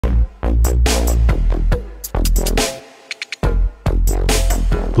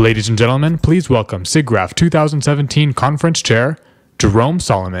Ladies and gentlemen, please welcome SIGGRAPH 2017 Conference Chair, Jerome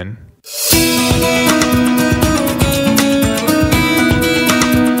Solomon.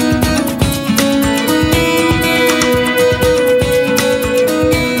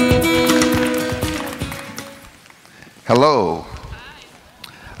 Hello.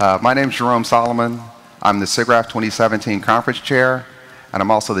 My name is Jerome Solomon. I'm the SIGGRAPH 2017 Conference Chair, and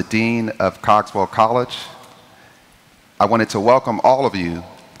I'm also the Dean of Cogswell College. I wanted to welcome all of you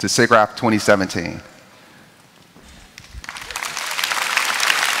to SIGGRAPH 2017.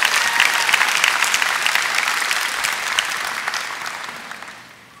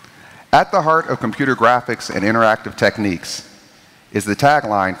 At the heart of computer graphics and interactive techniques is the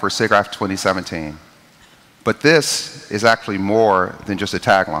tagline for SIGGRAPH 2017. But this is actually more than just a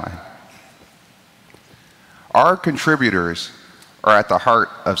tagline. Our contributors are at the heart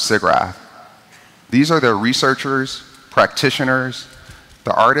of SIGGRAPH. These are the researchers, practitioners,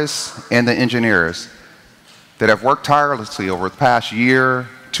 the artists, and the engineers that have worked tirelessly over the past year,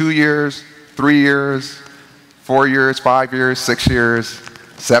 2 years, 3 years, 4 years, 5 years, 6 years,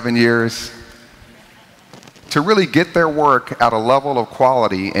 7 years, to really get their work at a level of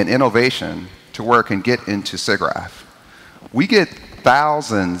quality and innovation to where it can get into SIGGRAPH. We get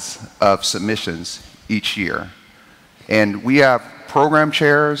thousands of submissions each year, and we have program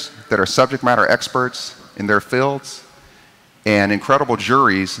chairs that are subject matter experts in their fields and incredible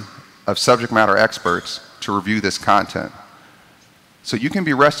juries of subject matter experts to review this content. So you can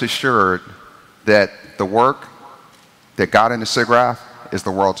be rest assured that the work that got into SIGGRAPH is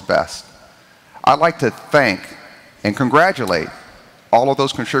the world's best. I'd like to thank and congratulate all of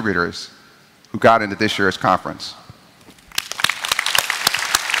those contributors who got into this year's conference.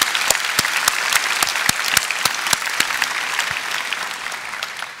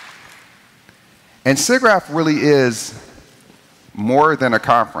 And SIGGRAPH really is more than a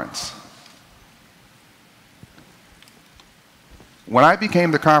conference. When I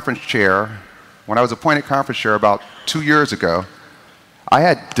became the conference chair, when I was appointed conference chair about 2 years ago, I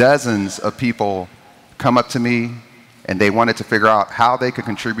had dozens of people come up to me and they wanted to figure out how they could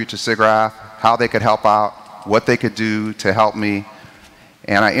contribute to SIGGRAPH, how they could help out, what they could do to help me.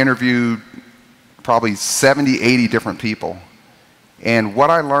 And I interviewed probably 70, 80 different people. And what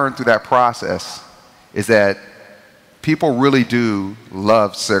I learned through that process is that people really do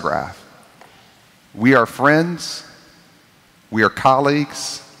love SIGGRAPH. We are friends, we are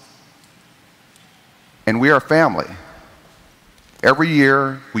colleagues, and we are family. Every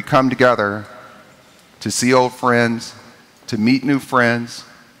year we come together to see old friends, to meet new friends,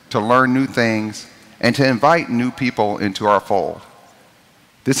 to learn new things, and to invite new people into our fold.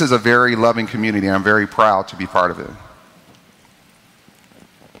 This is a very loving community, and I'm very proud to be part of it.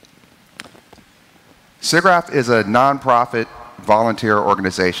 SIGGRAPH is a nonprofit volunteer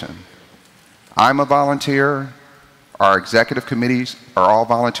organization. I'm a volunteer. Our executive committees are all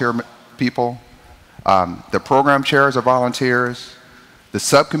volunteer people. The program chairs are volunteers. The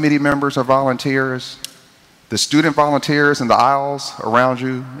subcommittee members are volunteers. The student volunteers in the aisles around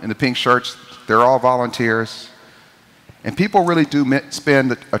you in the pink shirts, they're all volunteers. And people really do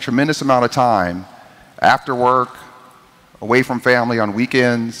spend a tremendous amount of time after work, away from family on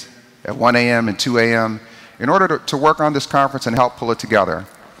weekends, at 1 a.m. and 2 a.m. in order to work on this conference and help pull it together.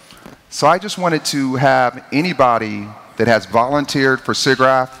 So I just wanted to have anybody that has volunteered for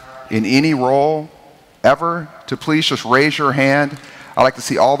SIGGRAPH in any role ever to please just raise your hand. I'd like to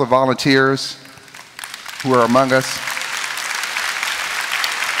see all the volunteers who are among us.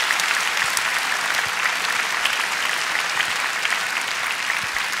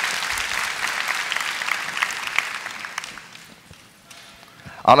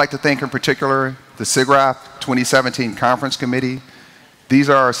 I'd like to thank in particular the SIGGRAPH 2017 Conference Committee. These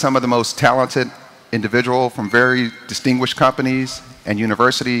are some of the most talented individuals from very distinguished companies and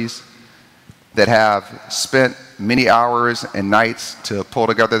universities that have spent many hours and nights to pull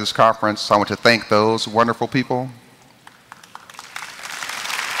together this conference. So I want to thank those wonderful people.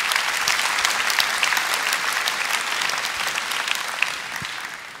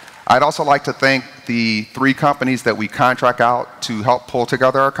 I'd also like to thank the 3 companies that we contract out to help pull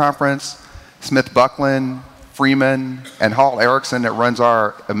together our conference: Smith Buckland, Freeman, and Hall Erickson, that runs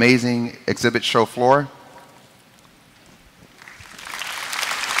our amazing exhibit show floor.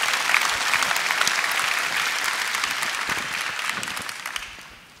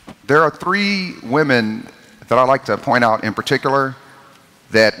 There are 3 women that I'd like to point out in particular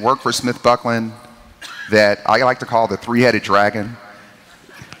that work for Smith Buckland that I like to call the 3-headed dragon.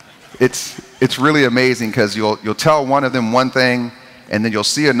 It's really amazing because you'll tell one of them one thing, and then you'll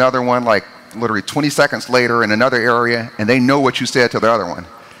see another one like literally 20 seconds later in another area, and they know what you said to the other one.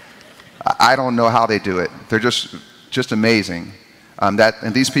 I don't know how they do it. They're just amazing.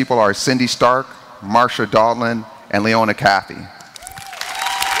 And these people are Cindy Stark, Marsha Dahlin, and Leona Cathy.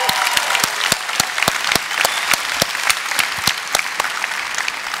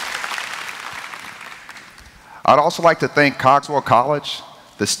 I'd also like to thank Cogswell College,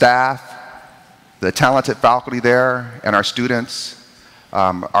 the staff, the talented faculty there, and our students,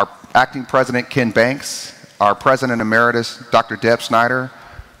 our acting president, Ken Banks, our president emeritus, Dr. Deb Snyder,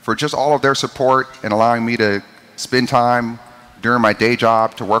 for just all of their support in allowing me to spend time during my day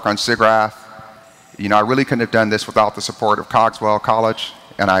job to work on SIGGRAPH. You know, I really couldn't have done this without the support of Cogswell College,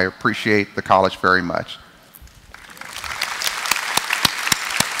 and I appreciate the college very much.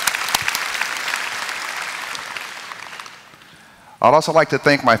 I'd also like to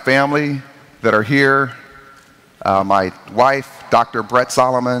thank my family that are here, my wife, Dr. Brett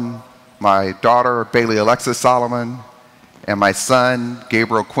Solomon, my daughter, Bailey Alexis Solomon, and my son,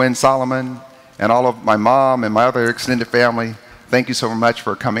 Gabriel Quinn Solomon, and all of my mom and my other extended family. Thank you so much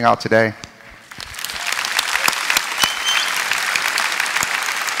for coming out today.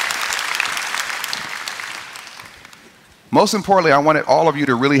 Most importantly, I wanted all of you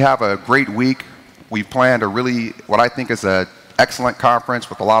to really have a great week. We planned a really, what I think is an excellent conference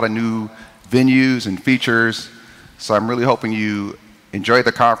with a lot of new venues and features. So I'm really hoping you enjoy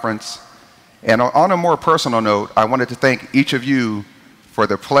the conference. And on a more personal note, I wanted to thank each of you for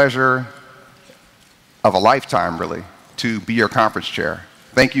the pleasure of a lifetime, really, to be your conference chair.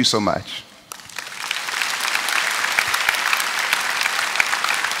 Thank you so much.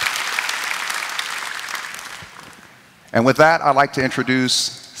 And with that, I'd like to introduce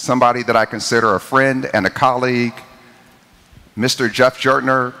somebody that I consider a friend and a colleague, Mr. Jeff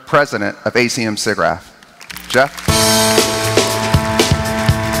Jertner, president of ACM SIGGRAPH. Jeff?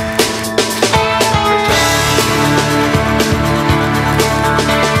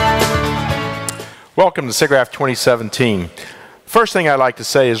 Welcome to SIGGRAPH 2017. First thing I'd like to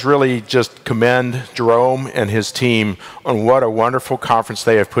say is really just commend Jerome and his team on what a wonderful conference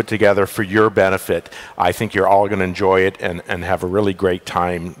they have put together for your benefit. I think you're all going to enjoy it and have a really great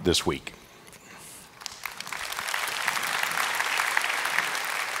time this week.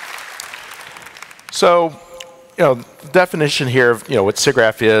 So, the definition here of what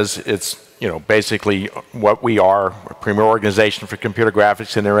SIGGRAPH is, it's basically what we are, a premier organization for computer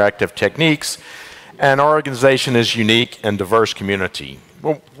graphics and interactive techniques. And our organization is unique and diverse community.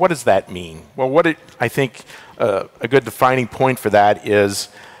 Well, what does that mean? Well, I think a good defining point for that is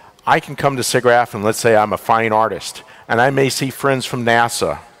I can come to SIGGRAPH and let's say I'm a fine artist, and I may see friends from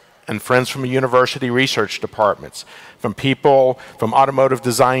NASA and friends from university research departments, from people from automotive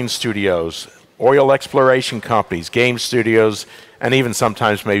design studios, oil exploration companies, game studios, and even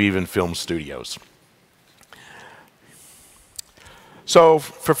sometimes maybe even film studios. So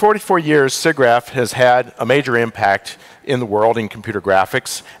for 44 years, SIGGRAPH has had a major impact in the world in computer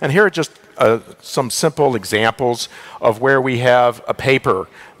graphics. And here are just some simple examples of where we have a paper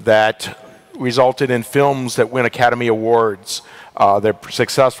that resulted in films that win Academy Awards. They're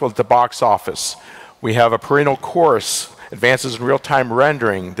successful at the box office. We have a perennial course, Advances in Real-Time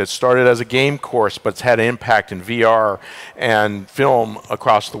Rendering, that started as a game course, but it's had an impact in VR and film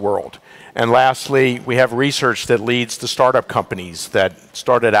across the world. And lastly, we have research that leads to startup companies that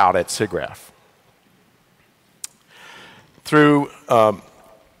started out at SIGGRAPH. Through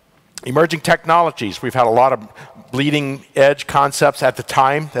emerging technologies, we've had a lot of bleeding edge concepts at the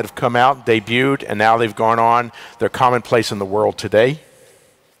time that have come out, debuted, and now they've gone on. They're commonplace in the world today.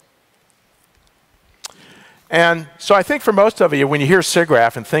 And so I think for most of you, when you hear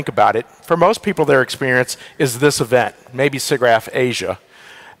SIGGRAPH and think about it, for most people their experience is this event, maybe SIGGRAPH Asia.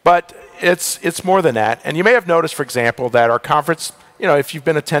 But it's more than that. And you may have noticed, for example, that our conference, if you've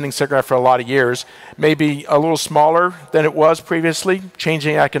been attending SIGGRAPH for a lot of years, may be a little smaller than it was previously.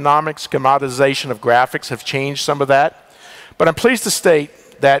 Changing economics, commoditization of graphics have changed some of that. But I'm pleased to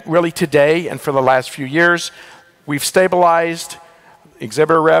state that really today and for the last few years, we've stabilized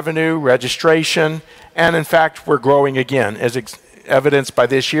exhibitor revenue, registration, and in fact, we're growing again. As evidenced by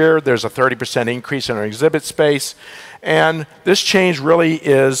this year, there's a 30% increase in our exhibit space. And this change really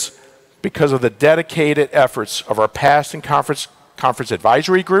is because of the dedicated efforts of our past and conference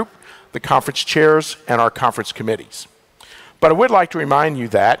advisory group, the conference chairs, and our conference committees. But I would like to remind you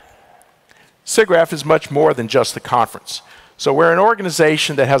that SIGGRAPH is much more than just the conference. So we're an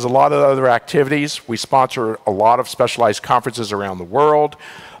organization that has a lot of other activities. We sponsor a lot of specialized conferences around the world,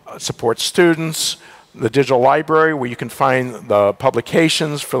 support students, the digital library where you can find the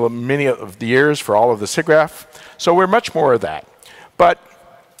publications for many of the years for all of the SIGGRAPH. So we're much more of that. But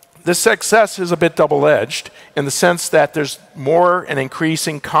this success is a bit double-edged in the sense that there's more and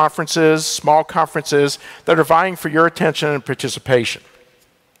increasing conferences, small conferences, that are vying for your attention and participation.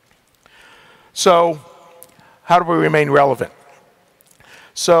 So how do we remain relevant?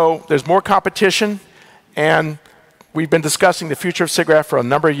 So there's more competition, and we've been discussing the future of SIGGRAPH for a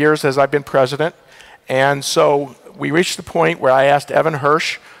number of years as I've been president. And so we reached the point where I asked Evan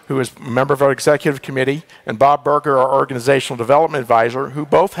Hirsch, who is a member of our executive committee, and Bob Berger, our organizational development advisor, who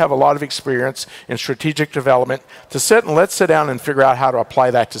both have a lot of experience in strategic development, to let's sit down and figure out how to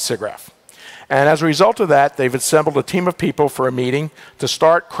apply that to SIGGRAPH. And as a result of that, they've assembled a team of people for a meeting to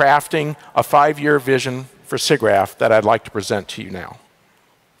start crafting a 5-year vision for SIGGRAPH that I'd like to present to you now.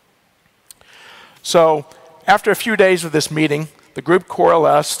 So after a few days of this meeting, the group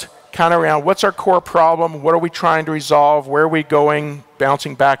coalesced kind of around what's our core problem, what are we trying to resolve, where are we going,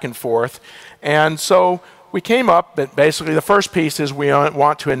 bouncing back and forth. And so we came up that basically the first piece is we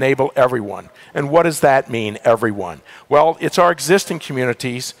want to enable everyone. And what does that mean, everyone? Well, it's our existing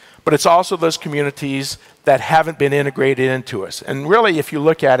communities, but it's also those communities that haven't been integrated into us. And really, if you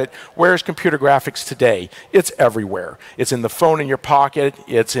look at it, where is computer graphics today? It's everywhere. It's in the phone in your pocket,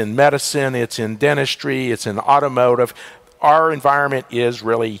 it's in medicine, it's in dentistry, it's in automotive. Our environment is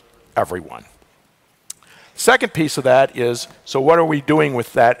really everyone. Second piece of that is, so what are we doing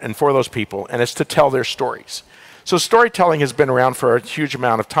with that and for those people? And it's to tell their stories. So storytelling has been around for a huge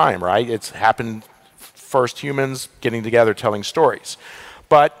amount of time, right? It's happened first humans getting together telling stories.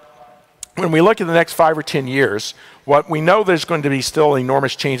 But when we look at the next 5 or 10 years, what we know there's going to be still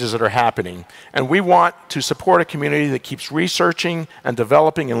enormous changes that are happening. And we want to support a community that keeps researching and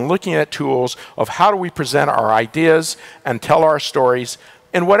developing and looking at tools of how do we present our ideas and tell our stories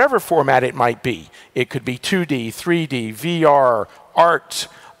in whatever format it might be. It could be 2D, 3D, VR, art,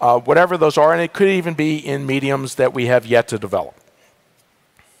 whatever those are, and it could even be in mediums that we have yet to develop.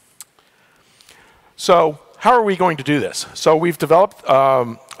 So how are we going to do this? So we've developed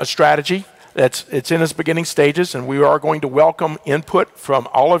a strategy it's in its beginning stages, and we are going to welcome input from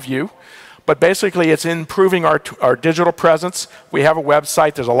all of you. But basically, it's improving our digital presence. We have a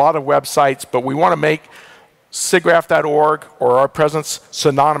website. There's a lot of websites, but we want to make SIGGRAPH.org or our presence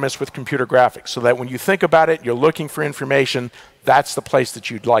synonymous with computer graphics, so that when you think about it, you're looking for information, that's the place that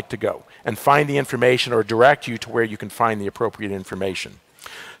you'd like to go and find the information or direct you to where you can find the appropriate information.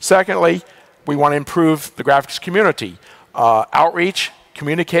 Secondly, we want to improve the graphics community. Outreach,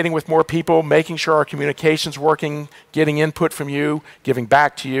 communicating with more people, making sure our communication's working, getting input from you, giving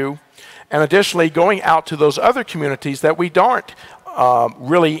back to you. And additionally, going out to those other communities that we aren't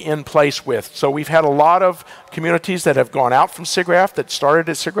really in place with. So we've had a lot of communities that have gone out from SIGGRAPH, that started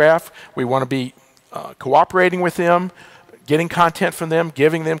at SIGGRAPH. We want to be cooperating with them, getting content from them,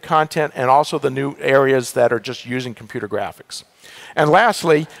 giving them content, and also the new areas that are just using computer graphics. And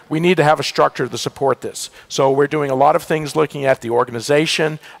lastly, we need to have a structure to support this. So we're doing a lot of things looking at the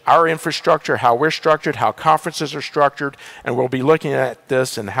organization, our infrastructure, how we're structured, how conferences are structured, and we'll be looking at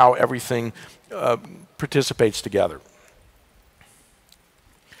this and how everything participates together.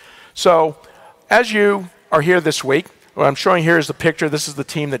 So as you are here this week, what I'm showing here is the picture. This is the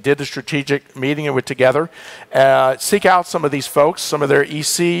team that did the strategic meeting and were together. Seek out some of these folks, some of their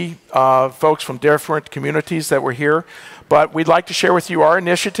EC folks from different communities that were here. But we'd like to share with you our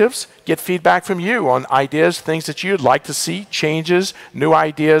initiatives, get feedback from you on ideas, things that you'd like to see, changes, new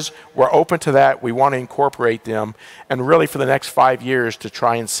ideas. We're open to that. We want to incorporate them, and really for the next 5 years to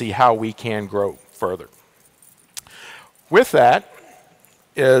try and see how we can grow further. With that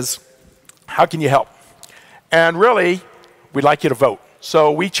is, how can you help? And really, we'd like you to vote.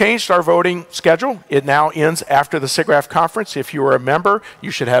 So we changed our voting schedule. It now ends after the SIGGRAPH conference. If you are a member, you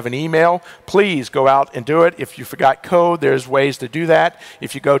should have an email. Please go out and do it. If you forgot code, there's ways to do that.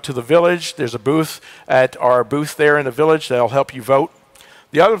 If you go to the village, there's a booth at our booth there in the village that'll help you vote.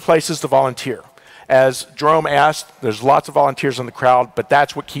 The other place is to volunteer. As Jerome asked, there's lots of volunteers in the crowd, but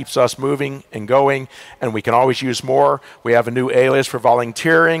that's what keeps us moving and going, and we can always use more. We have a new alias for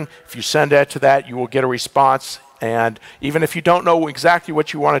volunteering. If you send that to that, you will get a response. And even if you don't know exactly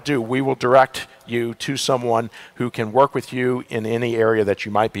what you want to do, we will direct you to someone who can work with you in any area that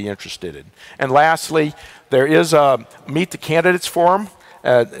you might be interested in. And lastly, there is a Meet the Candidates forum.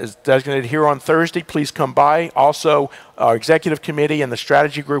 Is designated here on Thursday. Please come by. Also, our executive committee and the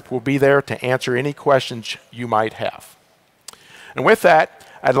strategy group will be there to answer any questions you might have. And with that,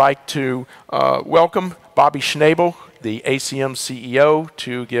 I'd like to welcome Bobby Schnabel, the ACM CEO,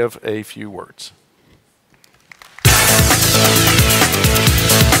 to give a few words.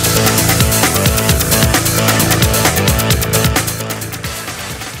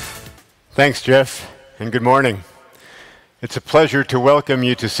 Thanks, Jeff, and good morning. It's a pleasure to welcome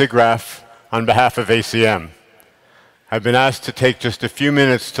you to SIGGRAPH on behalf of ACM. I've been asked to take just a few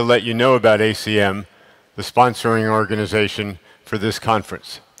minutes to let you know about ACM, the sponsoring organization for this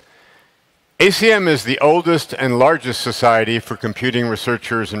conference. ACM is the oldest and largest society for computing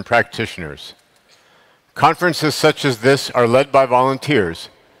researchers and practitioners. Conferences such as this are led by volunteers,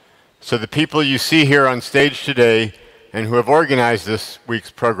 so the people you see here on stage today and who have organized this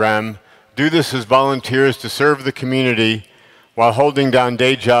week's program do this as volunteers to serve the community while holding down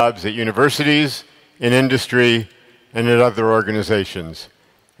day jobs at universities, in industry, and at other organizations.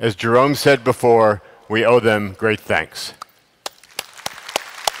 As Jerome said before, we owe them great thanks.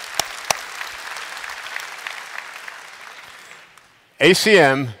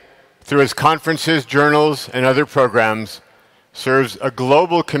 ACM, through its conferences, journals, and other programs, serves a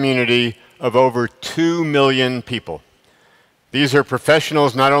global community of over 2 million people. These are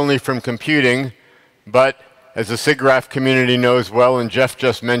professionals not only from computing, but, as the SIGGRAPH community knows well and Jeff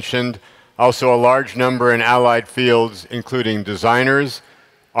just mentioned, also a large number in allied fields, including designers,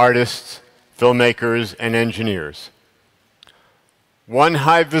 artists, filmmakers, and engineers. One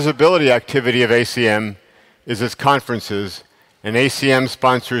high visibility activity of ACM is its conferences, and ACM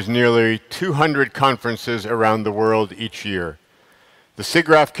sponsors nearly 200 conferences around the world each year. The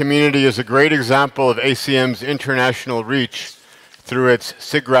SIGGRAPH community is a great example of ACM's international reach through its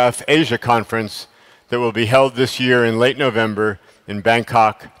SIGGRAPH Asia conference that will be held this year in late November in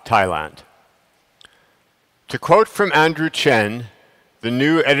Bangkok, Thailand. To quote from Andrew Chen, the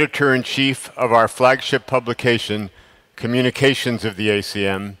new editor-in-chief of our flagship publication, Communications of the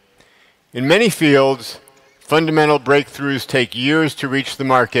ACM, in many fields, fundamental breakthroughs take years to reach the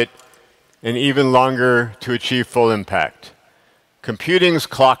market and even longer to achieve full impact. Computing's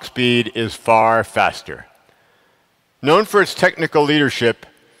clock speed is far faster. Known for its technical leadership,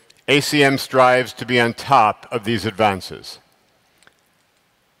 ACM strives to be on top of these advances.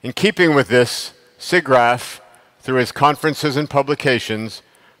 In keeping with this, SIGGRAPH, through its conferences and publications,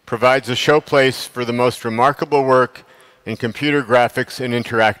 provides a showplace for the most remarkable work in computer graphics and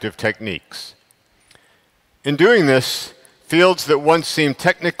interactive techniques. In doing this, fields that once seemed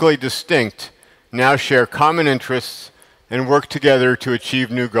technically distinct now share common interests and work together to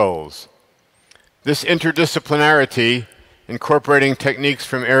achieve new goals. This interdisciplinarity, incorporating techniques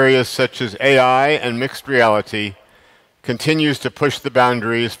from areas such as AI and mixed reality, continues to push the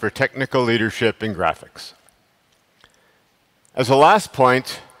boundaries for technical leadership in graphics. As a last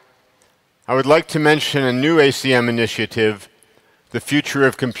point, I would like to mention a new ACM initiative, the Future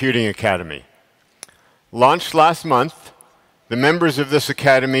of Computing Academy. Launched last month, the members of this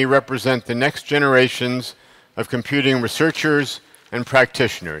academy represent the next generations of computing researchers and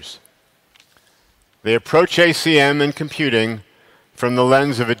practitioners. They approach ACM and computing from the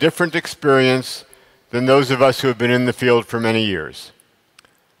lens of a different experience than those of us who have been in the field for many years.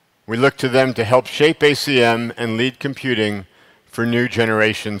 We look to them to help shape ACM and lead computing for new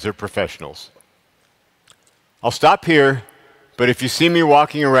generations of professionals. I'll stop here, but if you see me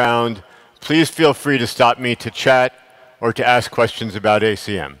walking around, please feel free to stop me to chat or to ask questions about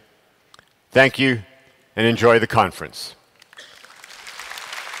ACM. Thank you, and enjoy the conference.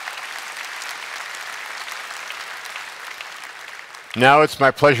 Now it's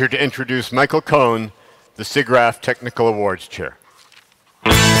my pleasure to introduce Michael Cohn, the SIGGRAPH Technical Awards Chair.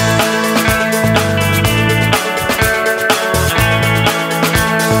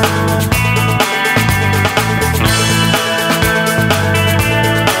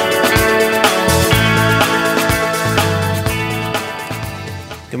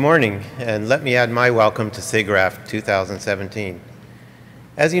 Good morning, and let me add my welcome to SIGGRAPH 2017.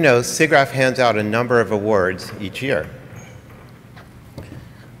 As you know, SIGGRAPH hands out a number of awards each year.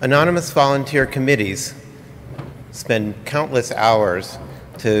 Anonymous volunteer committees spend countless hours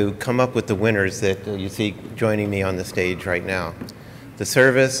to come up with the winners that you see joining me on the stage right now. The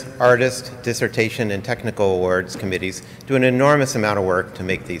Service, Artist, Dissertation, and Technical Awards committees do an enormous amount of work to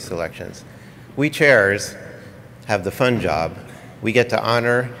make these selections. We chairs have the fun job. We get the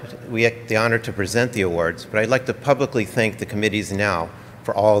honor to present the awards, but I'd like to publicly thank the committees now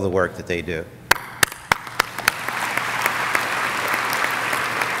for all the work that they do.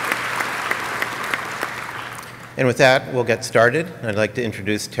 And with that, we'll get started. I'd like to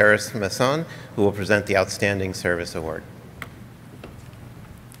introduce Terrace Masson, who will present the Outstanding Service Award.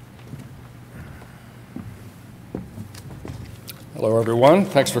 Hello, everyone.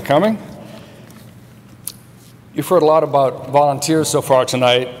 Thanks for coming. You've heard a lot about volunteers so far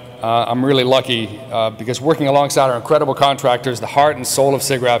tonight. I'm really lucky because working alongside our incredible contractors, the heart and soul of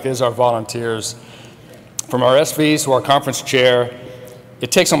SIGGRAPH is our volunteers. From our SVs to our conference chair,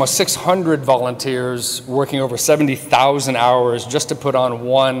 It takes almost 600 volunteers working over 70,000 hours just to put on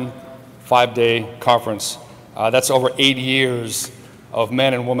one 5-day conference. That's over 8 years of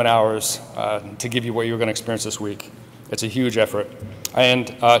men and women hours to give you what you're going to experience this week. It's a huge effort. And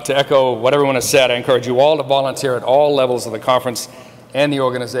to echo what everyone has said, I encourage you all to volunteer at all levels of the conference and the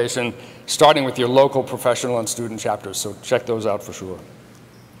organization, starting with your local professional and student chapters. So check those out for sure.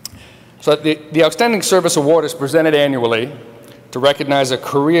 So the Outstanding Service Award is presented annually to recognize a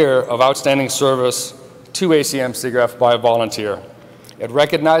career of outstanding service to ACM SIGGRAPH by a volunteer. It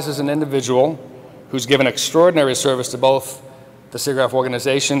recognizes an individual who's given extraordinary service to both the SIGGRAPH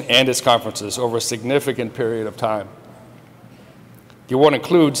organization and its conferences over a significant period of time. The award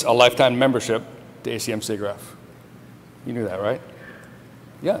includes a lifetime membership to ACM SIGGRAPH. You knew that, right?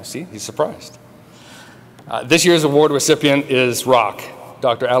 Yeah, see, he's surprised. This year's award recipient is Rock,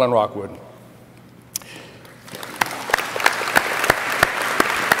 Dr. Alan Rockwood.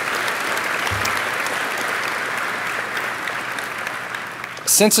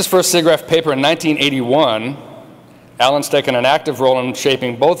 Since his first SIGGRAPH paper in 1981, Alan's taken an active role in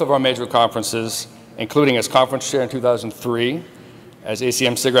shaping both of our major conferences, including as conference chair in 2003, as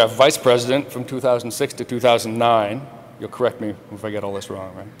ACM SIGGRAPH vice president from 2006 to 2009. You'll correct me if I get all this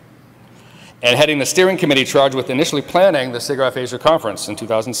wrong, right? And heading the steering committee charged with initially planning the SIGGRAPH Asia conference in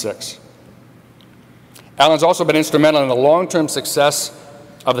 2006. Alan's also been instrumental in the long-term success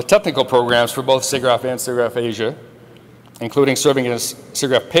of the technical programs for both SIGGRAPH and SIGGRAPH Asia, including serving as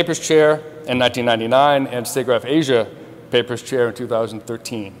SIGGRAPH Papers Chair in 1999 and SIGGRAPH Asia Papers Chair in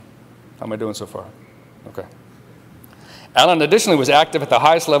 2013. How am I doing so far? Okay. Alan additionally was active at the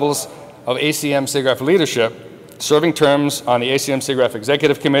highest levels of ACM SIGGRAPH leadership, serving terms on the ACM SIGGRAPH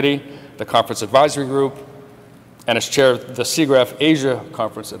Executive Committee, the Conference Advisory Group, and as chair of the SIGGRAPH Asia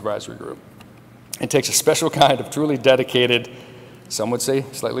Conference Advisory Group. It takes a special kind of truly dedicated, some would say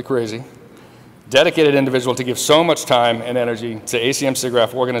slightly crazy, dedicated individual to give so much time and energy to ACM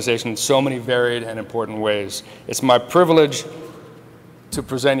SIGGRAPH organization in so many varied and important ways. It's my privilege to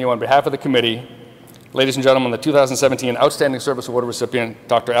present you on behalf of the committee, ladies and gentlemen, the 2017 Outstanding Service Award recipient,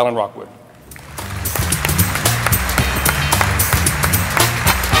 Dr. Alan Rockwood.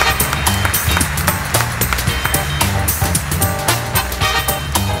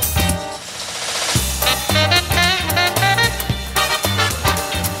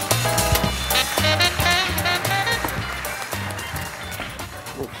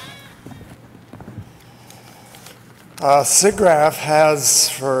 SIGGRAPH has,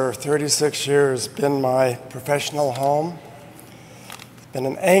 for 36 years, been my professional home. It's been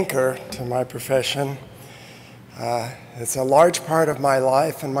an anchor to my profession. It's a large part of my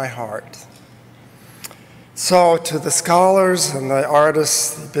life and my heart. So to the scholars and the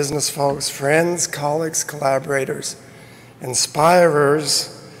artists, the business folks, friends, colleagues, collaborators,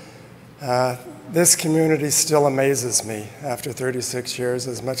 inspirers, this community still amazes me after 36 years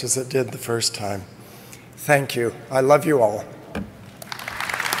as much as it did the first time. Thank you. I love you all.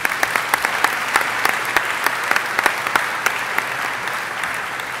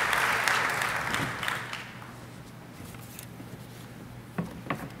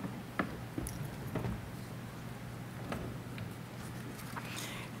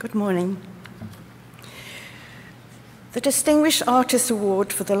 Good morning. The Distinguished Artist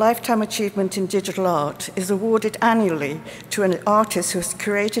Award for the Lifetime Achievement in Digital Art is awarded annually to an artist who has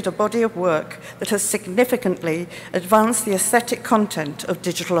created a body of work that has significantly advanced the aesthetic content of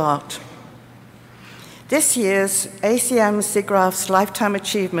digital art. This year's ACM SIGGRAPH's Lifetime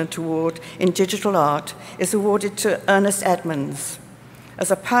Achievement Award in Digital Art is awarded to Ernest Edmonds as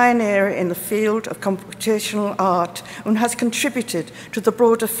a pioneer in the field of computational art and has contributed to the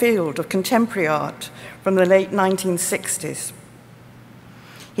broader field of contemporary art from the late 1960s.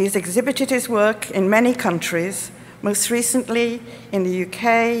 He has exhibited his work in many countries, most recently in the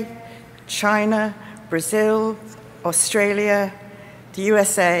UK, China, Brazil, Australia, the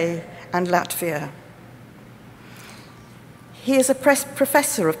USA, and Latvia. He is a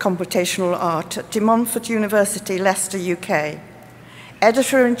professor of computational art at De Montfort University, Leicester, UK,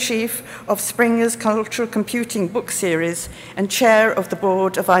 editor-in-chief of Springer's Cultural Computing book series, and chair of the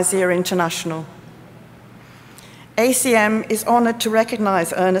board of IZEA International. ACM is honored to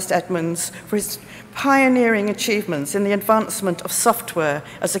recognize Ernest Edmonds for his pioneering achievements in the advancement of software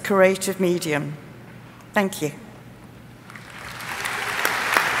as a creative medium. Thank you.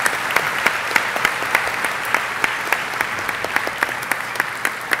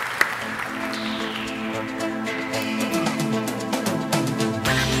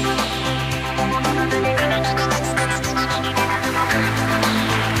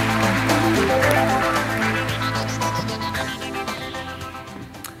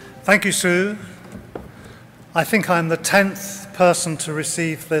 Thank you, Sue. I think I'm the 10th person to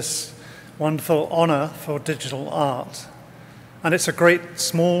receive this wonderful honor for digital art. And it's a great,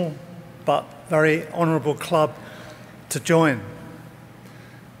 small, but very honorable club to join.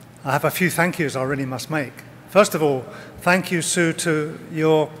 I have a few thank yous I really must make. First of all, thank you, Sue, to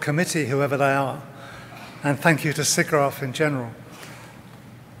your committee, whoever they are, and thank you to SIGGRAPH in general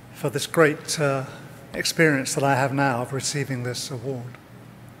for this great experience that I have now of receiving this award.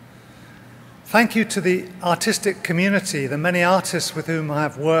 Thank you to the artistic community, the many artists with whom I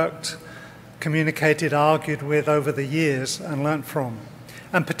have worked, communicated, argued with over the years and learnt from.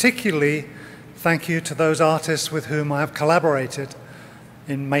 And particularly, thank you to those artists with whom I have collaborated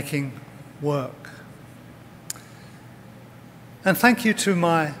in making work. And thank you to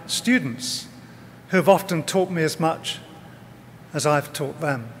my students, who have often taught me as much as I've taught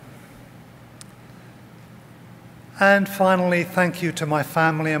them. And finally, thank you to my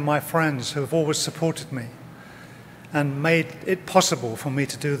family and my friends who have always supported me and made it possible for me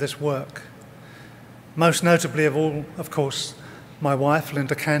to do this work. Most notably of all, of course, my wife,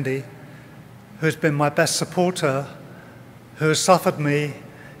 Linda Candy, who has been my best supporter, who has suffered me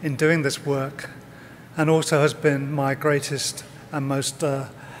in doing this work, and also has been my greatest and most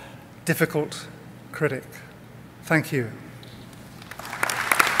difficult critic. Thank you.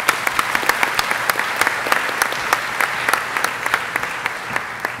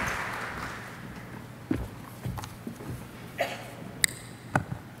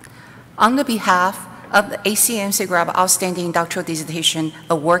 On the behalf of the ACM SIGGRAPH Outstanding Doctoral Dissertation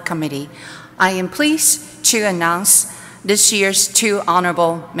Award Committee, I am pleased to announce this year's two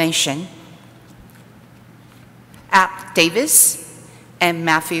honorable mentions, App Davis and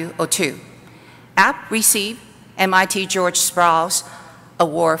Matthew O'Toole. App received MIT George Sprouse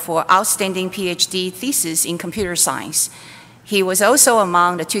Award for Outstanding PhD Thesis in Computer Science. He was also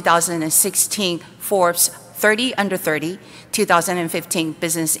among the 2016 Forbes 30 Under 30, 2015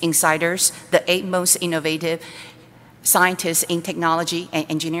 Business Insiders, the 8 most innovative scientists in technology and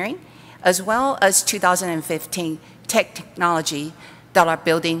engineering, as well as 2015 Tech Technology that are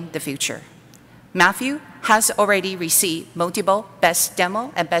building the future. Matthew has already received multiple Best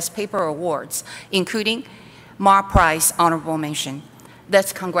Demo and Best Paper awards, including Mar Prize Honorable Mention.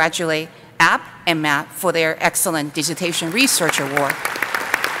 Let's congratulate App and Matt for their excellent Dissertation Research Award.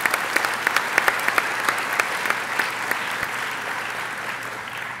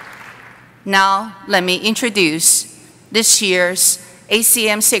 Now, let me introduce this year's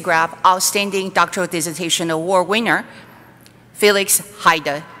ACM SIGGRAPH Outstanding Doctoral Dissertation Award winner, Felix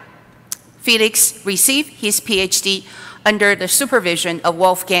Heide. Felix received his PhD under the supervision of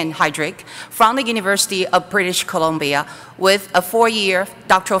Wolfgang Heydrich from the University of British Columbia with a 4-year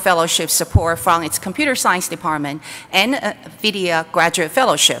doctoral fellowship support from its computer science department and a VIDIA graduate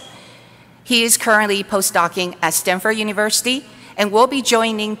fellowship. He is currently postdocing at Stanford University and will be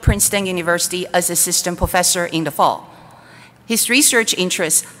joining Princeton University as assistant professor in the fall. His research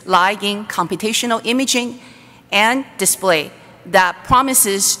interests lie in computational imaging and display that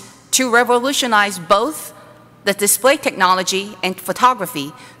promises to revolutionize both the display technology and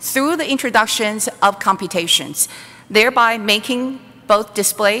photography through the introductions of computations, thereby making both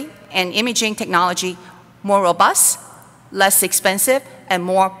display and imaging technology more robust, less expensive, and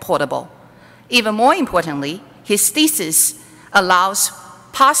more portable. Even more importantly, his thesis allows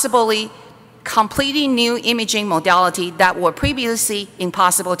possibly completely new imaging modality that were previously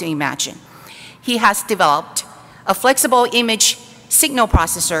impossible to imagine. He has developed a flexible image signal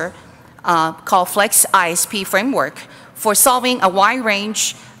processor called Flex ISP framework for solving a wide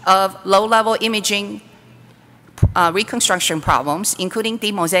range of low-level imaging reconstruction problems, including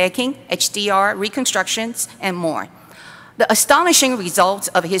demosaicing, HDR reconstructions, and more. The astonishing results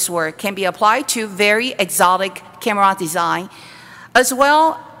of his work can be applied to very exotic camera design, as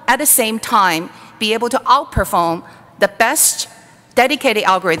well at the same time be able to outperform the best dedicated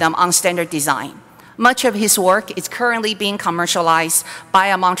algorithm on standard design. Much of his work is currently being commercialized by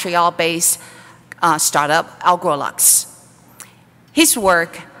a Montreal-based startup, Algorolux. His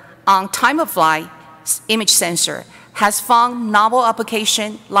work on time-of-flight image sensor has found novel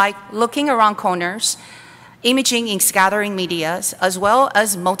application like looking around corners, imaging in scattering media, as well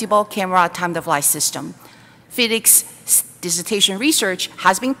as multiple camera time-of-flight system. Felix's dissertation research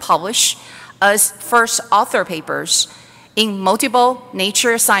has been published as first author papers in multiple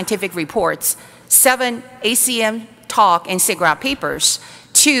Nature scientific reports, 7 ACM talk and SIGGRAPH papers,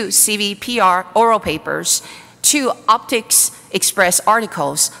 2 CVPR oral papers, 2 Optics Express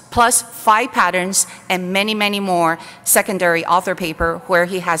articles, plus 5 patents and many, many more secondary author paper where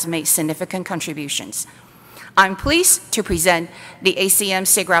he has made significant contributions. I'm pleased to present the ACM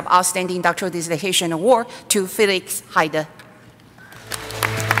SIGGRAPH Outstanding Doctoral Dissertation Award to Felix Heide.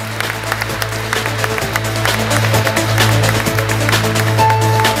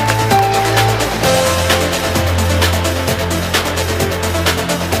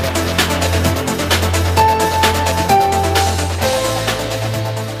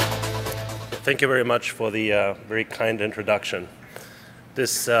 Thank you very much for the very kind introduction.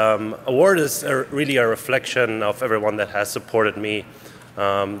 This award is really a reflection of everyone that has supported me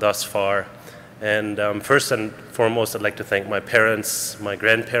thus far. And first and foremost, I'd like to thank my parents, my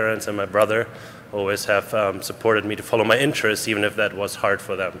grandparents, and my brother, who always have supported me to follow my interests, even if that was hard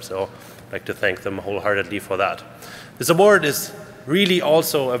for them. So I'd like to thank them wholeheartedly for that. This award is really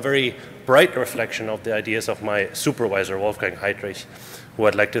also a very bright reflection of the ideas of my supervisor, Wolfgang Heidrich, who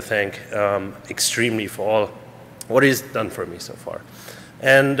I'd like to thank extremely for all what he's done for me so far.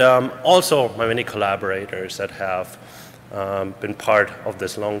 And also my many collaborators that have been part of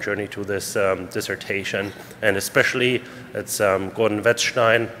this long journey to this dissertation, and especially it's Gordon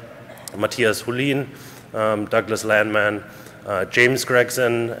Wetzstein, Matthias Hulin, Douglas Landman, James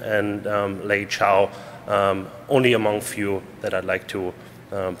Gregson, and Lei Chao, only among few that I'd like to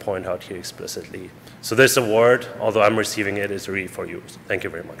point out here explicitly. So this award, although I'm receiving it, is really for you. So thank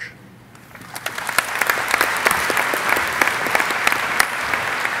you very much.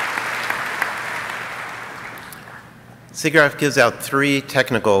 SIGGRAPH gives out 3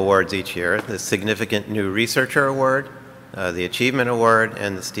 technical awards each year: the Significant New Researcher Award, the Achievement Award,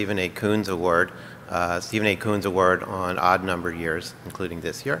 and the Stephen A. Coons Award. Stephen A. Coons Award on odd numbered years, including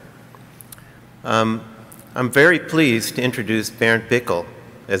this year. I'm very pleased to introduce Bernd Bickel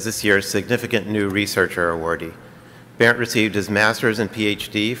as this year's Significant New Researcher awardee. Bernd received his master's and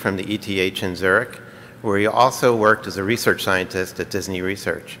PhD from the ETH in Zurich, where he also worked as a research scientist at Disney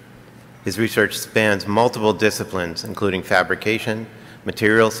Research. His research spans multiple disciplines, including fabrication,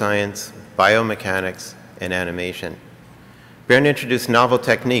 material science, biomechanics, and animation. Bernd introduced novel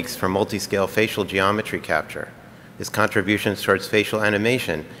techniques for multi-scale facial geometry capture. His contributions towards facial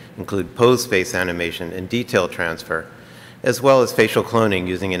animation include pose space animation and detail transfer, as well as facial cloning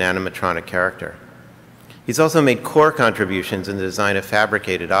using an animatronic character. He's also made core contributions in the design of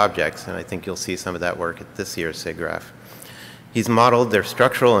fabricated objects, and I think you'll see some of that work at this year's SIGGRAPH. He's modeled their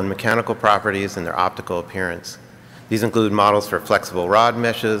structural and mechanical properties and their optical appearance. These include models for flexible rod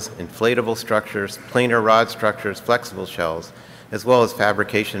meshes, inflatable structures, planar rod structures, flexible shells, as well as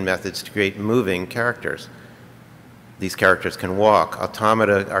fabrication methods to create moving characters. These characters can walk,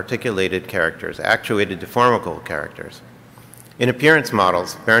 automata articulated characters, actuated deformable characters. In appearance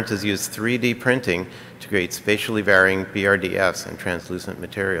models, Bernd has used 3D printing to create spatially varying BRDFs and translucent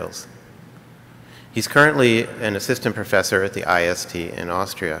materials. He's currently an assistant professor at the IST in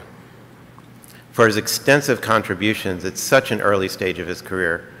Austria. For his extensive contributions at such an early stage of his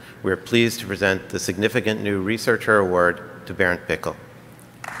career, we are pleased to present the Significant New Researcher Award to Bernd Bickel.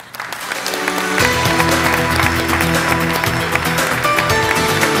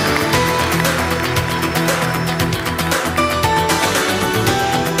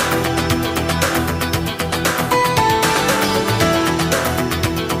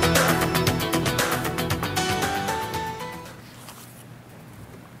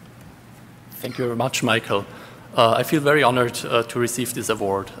 Thank you very much, Michael. I feel very honored to receive this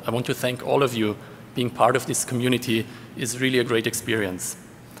award. I want to thank all of you. Being part of this community is really a great experience.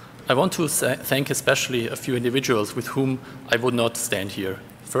 I want to thank especially a few individuals with whom I would not stand here.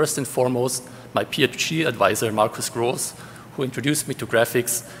 First and foremost, my PhD advisor, Markus Groß, who introduced me to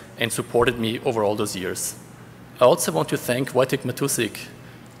graphics and supported me over all those years. I also want to thank Wojtek Matusik,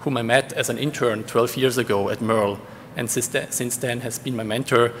 whom I met as an intern 12 years ago at Merle, and since then has been my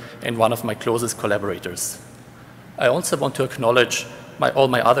mentor and one of my closest collaborators. I also want to acknowledge all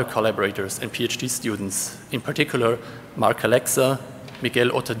my other collaborators and PhD students, in particular Mark Alexa,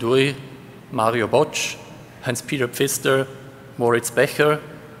 Miguel Otadui, Mario Botsch, Hans-Peter Pfister, Moritz Becher,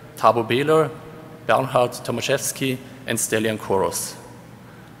 Tabo Behler, Bernhard Tomaszewski, and Stelian Koros.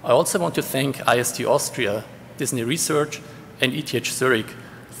 I also want to thank IST Austria, Disney Research, and ETH Zurich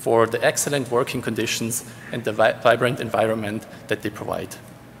for the excellent working conditions and the vibrant environment that they provide.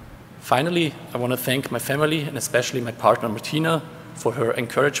 Finally, I want to thank my family and especially my partner Martina for her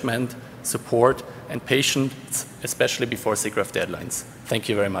encouragement, support, and patience, especially before SIGGRAPH deadlines. Thank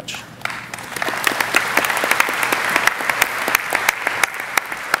you very much.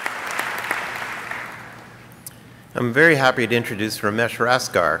 I'm very happy to introduce Ramesh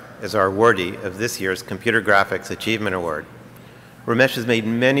Raskar as our awardee of this year's Computer Graphics Achievement Award. Ramesh has made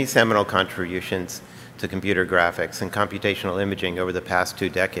many seminal contributions to computer graphics and computational imaging over the past 2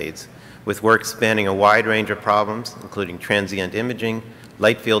 decades, with work spanning a wide range of problems, including transient imaging,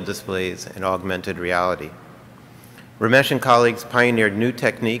 light field displays, and augmented reality. Ramesh and colleagues pioneered new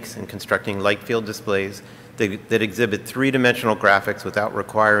techniques in constructing light field displays that exhibit three-dimensional graphics without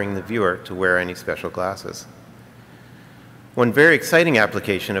requiring the viewer to wear any special glasses. One very exciting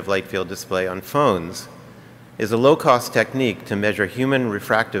application of light field display on phones is a low-cost technique to measure human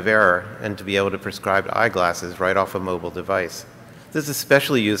refractive error and to be able to prescribe eyeglasses right off a mobile device. This is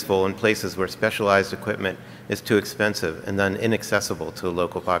especially useful in places where specialized equipment is too expensive and then inaccessible to a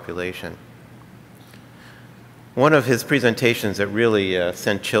local population. One of his presentations that really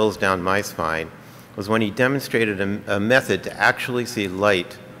sent chills down my spine was when he demonstrated a method to actually see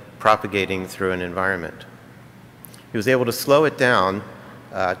light propagating through an environment. He was able to slow it down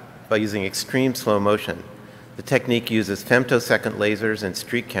by using extreme slow motion. The technique uses femtosecond lasers and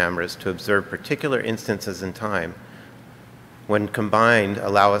streak cameras to observe particular instances in time. When combined,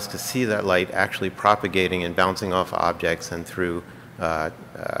 allow us to see that light actually propagating and bouncing off objects and through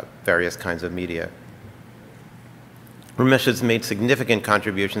various kinds of media. Ramesh has made significant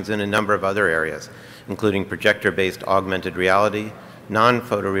contributions in a number of other areas, including projector-based augmented reality,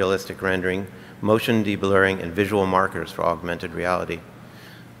 non-photorealistic rendering, motion deblurring, and visual markers for augmented reality.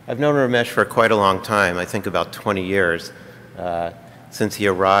 I've known Ramesh for quite a long time, I think about 20 years, since he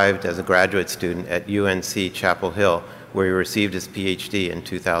arrived as a graduate student at UNC Chapel Hill, where he received his PhD in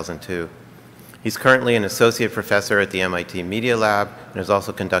 2002. He's currently an associate professor at the MIT Media Lab and is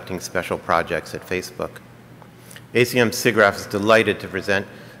also conducting special projects at Facebook. ACM SIGGRAPH is delighted to present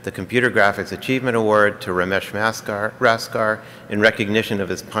the Computer Graphics Achievement Award to Ramesh Raskar in recognition of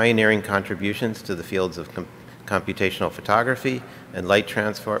his pioneering contributions to the fields of computational photography and light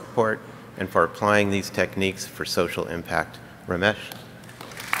transport, and for applying these techniques for social impact. Ramesh?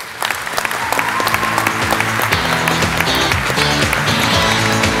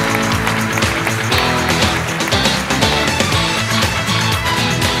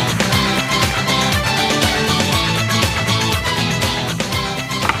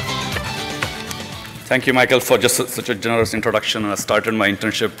 Thank you, Michael, for just such a generous introduction. I started my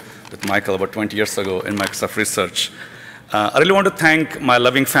internship with Michael about 20 years ago in Microsoft Research. I really want to thank my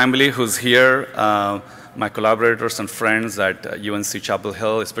loving family who's here, my collaborators and friends at UNC Chapel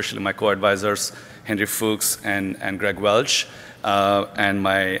Hill, especially my co-advisors, Henry Fuchs and Greg Welch, and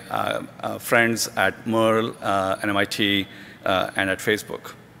my friends at Merle, and MIT, and at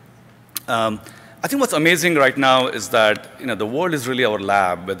Facebook. I think what's amazing right now is that the world is really our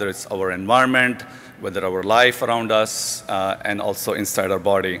lab, whether it's our environment, whether our life around us, and also inside our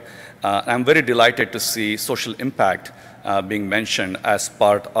body. I'm very delighted to see social impact being mentioned as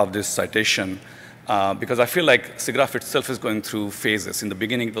part of this citation, because I feel like SIGGRAPH itself is going through phases. In the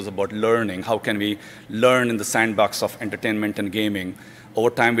beginning, it was about learning. How can we learn in the sandbox of entertainment and gaming? Over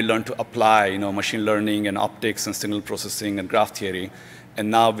time, we learned to apply machine learning and optics and signal processing and graph theory.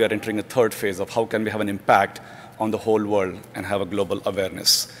 And now we are entering a third phase of how can we have an impact on the whole world and have a global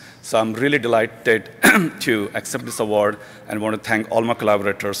awareness. So I'm really delighted to accept this award and want to thank all my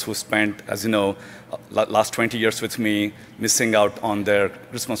collaborators who spent, as you know, last 20 years with me, missing out on their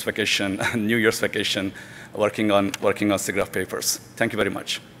Christmas vacation and New Year's vacation, working on SIGGRAPH papers. Thank you very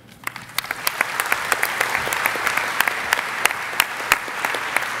much.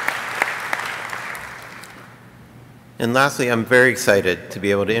 And lastly, I'm very excited to be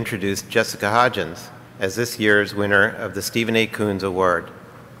able to introduce Jessica Hodgins as this year's winner of the Stephen A. Coons Award.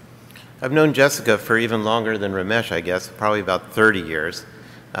 I've known Jessica for even longer than Ramesh, I guess, probably about 30 years,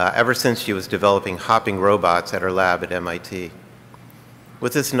 ever since she was developing hopping robots at her lab at MIT.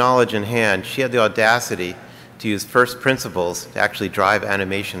 With this knowledge in hand, she had the audacity to use first principles to actually drive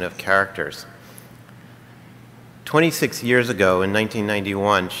animation of characters. 26 years ago, in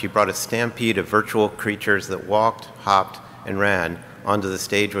 1991, she brought a stampede of virtual creatures that walked, hopped, and ran onto the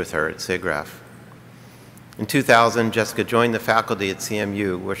stage with her at SIGGRAPH. In 2000, Jessica joined the faculty at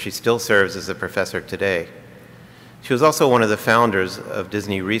CMU, where she still serves as a professor today. She was also one of the founders of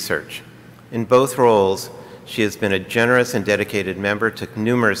Disney Research. In both roles, she has been a generous and dedicated member to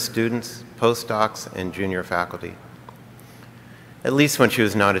numerous students, postdocs, and junior faculty, at least when she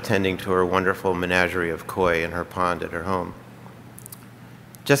was not attending to her wonderful menagerie of koi in her pond at her home.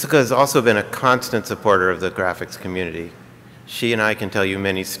 Jessica has also been a constant supporter of the graphics community. She and I can tell you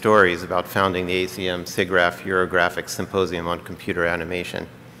many stories about founding the ACM SIGGRAPH Eurographics Symposium on Computer Animation.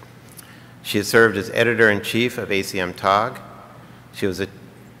 She has served as editor-in-chief of ACM TOG. She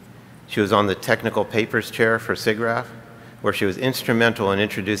was on the technical papers chair for SIGGRAPH, where she was instrumental in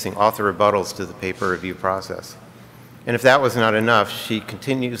introducing author rebuttals to the paper review process. And if that was not enough, she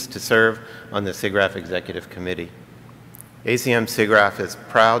continues to serve on the SIGGRAPH Executive Committee. ACM SIGGRAPH is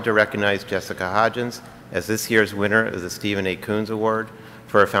proud to recognize Jessica Hodgins as this year's winner of the Stephen A. Coons Award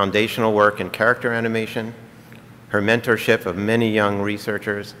for her foundational work in character animation, her mentorship of many young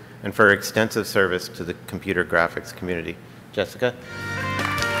researchers, and for her extensive service to the computer graphics community. Jessica?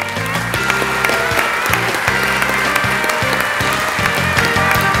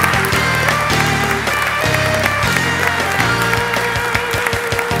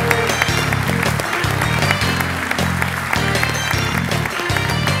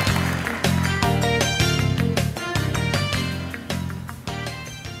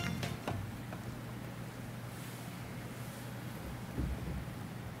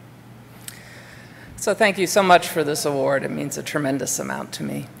 So thank you so much for this award. It means a tremendous amount to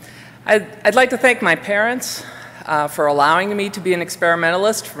me. I'd like to thank my parents for allowing me to be an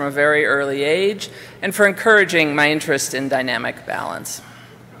experimentalist from a very early age and for encouraging my interest in dynamic balance.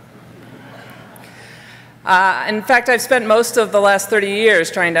 In fact, I've spent most of the last 30 years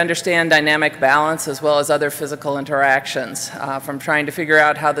trying to understand dynamic balance as well as other physical interactions, from trying to figure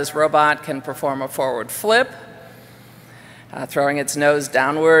out how this robot can perform a forward flip, throwing its nose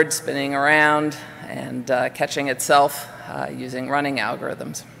downward, spinning around, and catching itself using running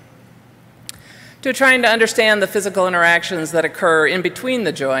algorithms, to trying to understand the physical interactions that occur in between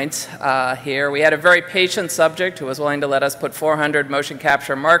the joints. Here we had a very patient subject who was willing to let us put 400 motion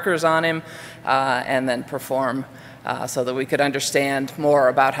capture markers on him and then perform so that we could understand more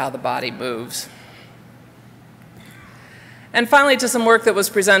about how the body moves. And finally, to some work that was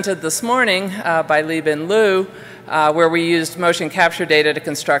presented this morning by Li-Bin Liu, where we used motion capture data to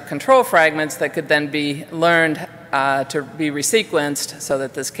construct control fragments that could then be learned to be resequenced so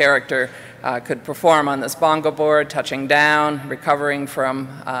that this character could perform on this bongo board, touching down, recovering from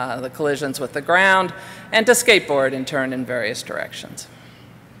the collisions with the ground, and to skateboard in turn in various directions.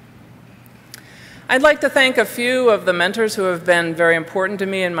 I'd like to thank a few of the mentors who have been very important to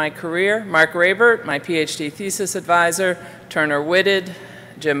me in my career. Mark Rabert, my PhD thesis advisor, Turner Whitted,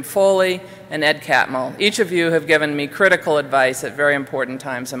 Jim Foley, and Ed Catmull. Each of you have given me critical advice at very important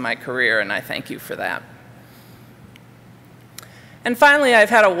times in my career, and I thank you for that. And finally, I've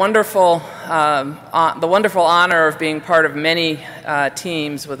had a wonderful, the wonderful honor of being part of many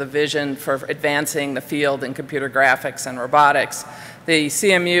teams with a vision for advancing the field in computer graphics and robotics. The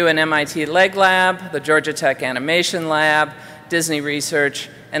CMU and MIT Leg Lab, the Georgia Tech Animation Lab, Disney Research,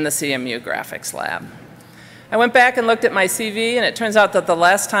 and the CMU Graphics Lab. I went back and looked at my CV, and it turns out that the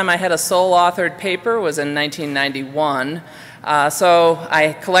last time I had a sole-authored paper was in 1991. So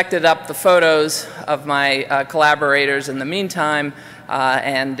I collected up the photos of my collaborators in the meantime,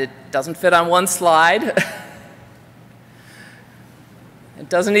 and it doesn't fit on one slide. It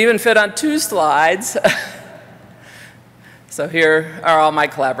doesn't even fit on 2 slides. So here are all my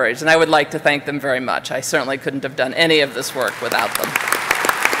collaborators, and I would like to thank them very much. I certainly couldn't have done any of this work without them.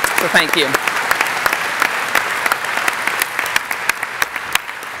 So thank you.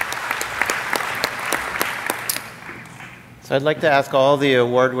 So I'd like to ask all the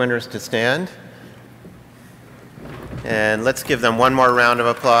award winners to stand. And let's give them one more round of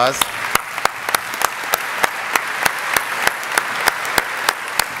applause.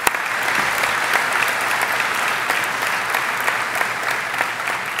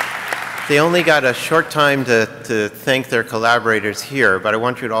 They only got a short time to thank their collaborators here, but I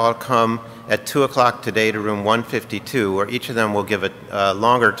want you to all come at 2 o'clock today to room 152, where each of them will give a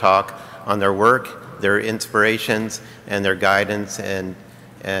longer talk on their work, their inspirations, and their guidance and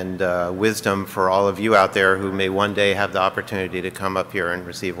wisdom for all of you out there who may one day have the opportunity to come up here and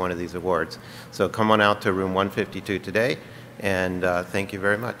receive one of these awards. So come on out to room 152 today, and thank you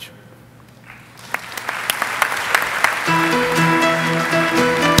very much.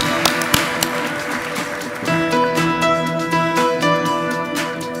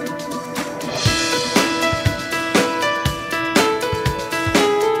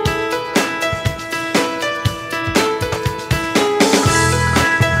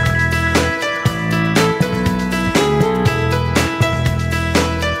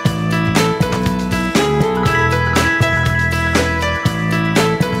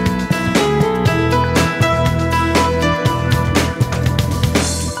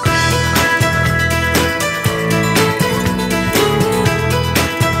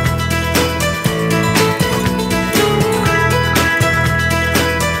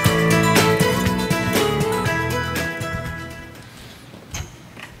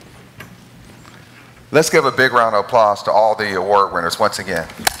 Let's give a big round of applause to all the award winners once again.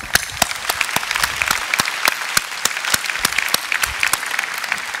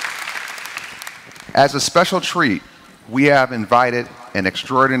 As a special treat, we have invited an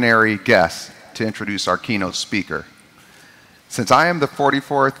extraordinary guest to introduce our keynote speaker. Since I am the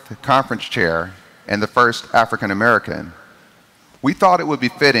 44th conference chair and the first African American, we thought it would be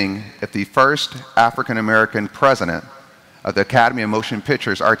fitting if the first African American president of the Academy of Motion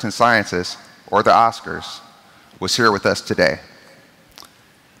Pictures Arts and Sciences, or the Oscars, was here with us today.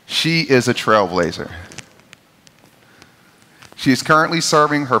 She is a trailblazer. She is currently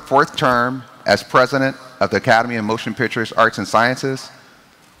serving her 4th term as president of the Academy of Motion Pictures Arts and Sciences,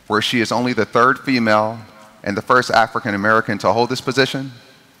 where she is only the 3rd female and the first African American to hold this position.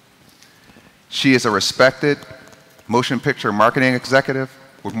 She is a respected motion picture marketing executive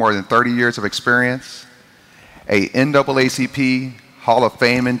with more than 30 years of experience, a NAACP Hall of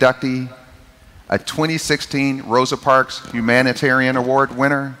Fame inductee, a 2016 Rosa Parks Humanitarian Award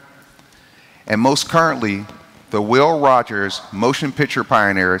winner, and most currently, the Will Rogers Motion Picture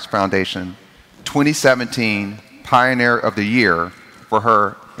Pioneers Foundation 2017 Pioneer of the Year for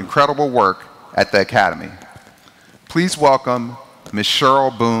her incredible work at the Academy. Please welcome Ms.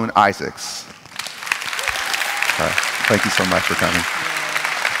 Cheryl Boone Isaacs. Thank you so much for coming.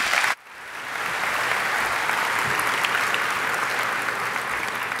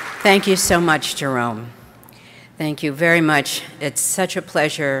 Thank you so much, Jerome. Thank you very much. It's such a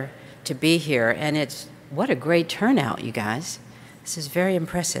pleasure to be here, and what a great turnout, you guys. This is very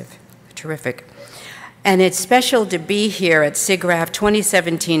impressive, terrific. And it's special to be here at SIGGRAPH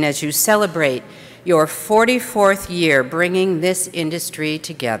 2017 as you celebrate your 44th year bringing this industry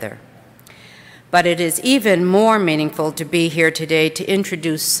together. But it is even more meaningful to be here today to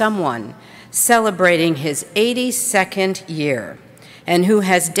introduce someone celebrating his 82nd year and who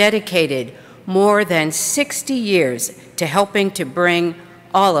has dedicated more than 60 years to helping to bring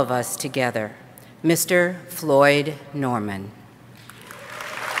all of us together, Mr. Floyd Norman.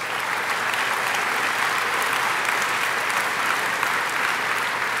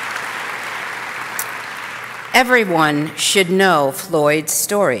 Everyone should know Floyd's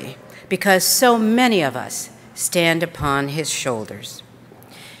story because so many of us stand upon his shoulders.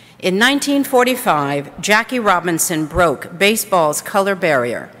 In 1945, Jackie Robinson broke baseball's color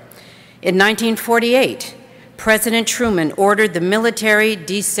barrier. In 1948, President Truman ordered the military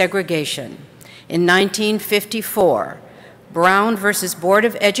desegregation. In 1954, Brown versus Board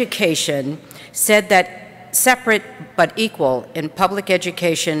of Education said that separate but equal in public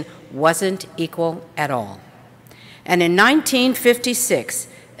education wasn't equal at all. And in 1956,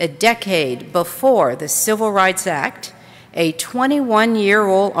 a decade before the Civil Rights Act, a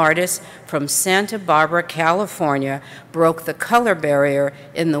 21-year-old artist from Santa Barbara, California, broke the color barrier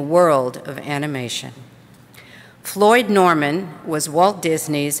in the world of animation. Floyd Norman was Walt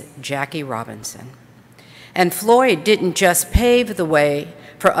Disney's Jackie Robinson. And Floyd didn't just pave the way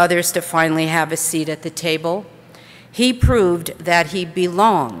for others to finally have a seat at the table. He proved that he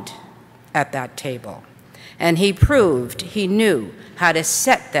belonged at that table. And he proved he knew how to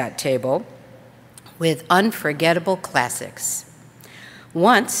set that table with unforgettable classics.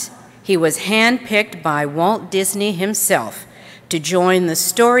 Once, he was handpicked by Walt Disney himself to join the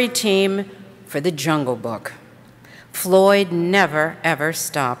story team for The Jungle Book. Floyd never, ever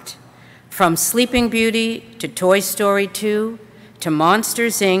stopped. From Sleeping Beauty to Toy Story 2 to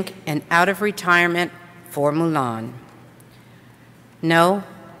Monsters, Inc. and out of retirement for Mulan. No,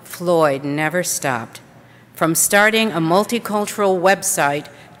 Floyd never stopped. From starting a multicultural website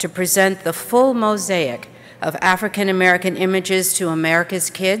to present the full mosaic of African American images to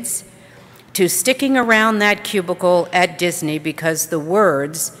America's kids, to sticking around that cubicle at Disney because the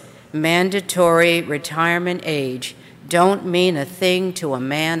words mandatory retirement age don't mean a thing to a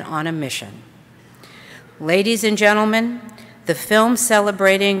man on a mission. Ladies and gentlemen, the film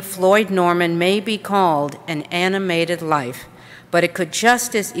celebrating Floyd Norman may be called An Animated Life, but it could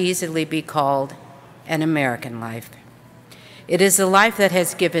just as easily be called An American Life. It is a life that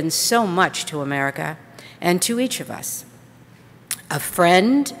has given so much to America and to each of us. A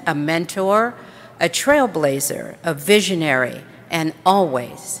friend, a mentor, a trailblazer, a visionary, and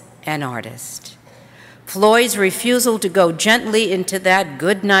always an artist. Floyd's refusal to go gently into that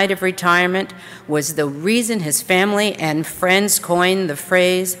good night of retirement was the reason his family and friends coined the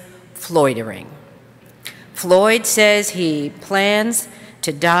phrase Floydering. Floyd says he plans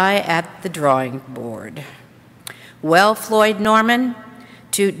to die at the drawing board. Well, Floyd Norman,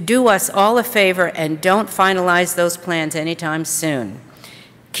 to do us all a favor and don't finalize those plans anytime soon.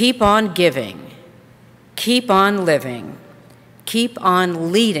 Keep on giving, keep on living, keep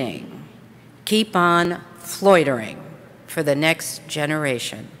on leading, keep on Floydering for the next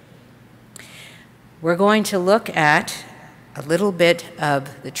generation. We're going to look at a little bit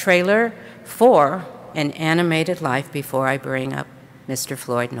of the trailer for An Animated Life before I bring up Mr.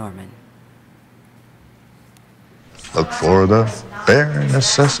 Floyd Norman. Look for the bare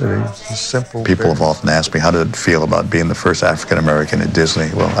necessities, the simple. People have often asked me, how did it feel about being the first African American at Disney?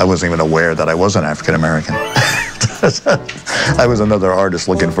 Well, I wasn't even aware that I was an African American. I was another artist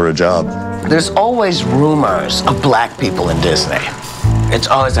looking for a job. There's always rumors of black people in Disney. It's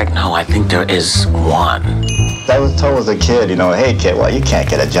always like, no, I think there is one. I was told as a kid, you know, hey kid, well, you can't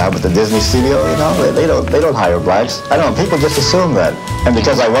get a job at the Disney studio, you know, they don't hire blacks. I don't know, people just assume that. And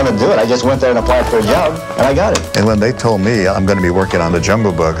because I wanted to do it, I just went there and applied for a job, and I got it. And when they told me I'm going to be working on the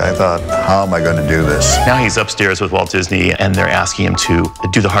Jungle Book, I thought, how am I going to do this? Now he's upstairs with Walt Disney, and they're asking him to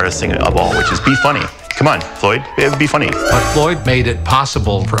do the hardest thing of all, which is be funny. Come on, Floyd, it would be funny. But Floyd made it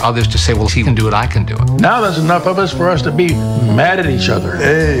possible for others to say, well, he can do it, I can do it. Now there's enough of us for us to be mad at each other.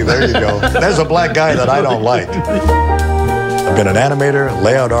 Hey, there you go. There's a black guy that I don't like. I've been an animator,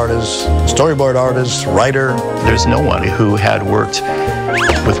 layout artist, storyboard artist, writer. There's no one who had worked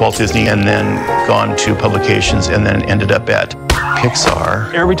with Walt Disney and then gone to publications and then ended up at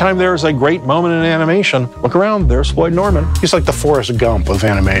Pixar. Every time there's a great moment in animation, look around, there's Floyd Norman. He's like the Forrest Gump of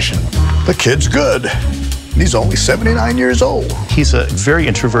animation. The kid's good. He's only 79 years old. He's a very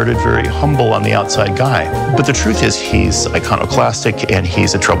introverted, very humble on the outside guy. But the truth is he's iconoclastic and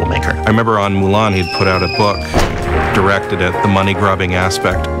he's a troublemaker. I remember on Mulan, he'd put out a book directed at the money-grubbing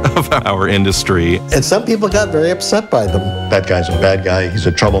aspect of our industry. And some people got very upset by them. That guy's a bad guy. He's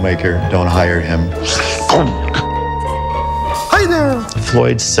a troublemaker. Don't hire him. Hi there.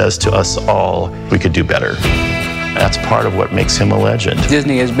 Floyd says to us all, we could do better. That's part of what makes him a legend.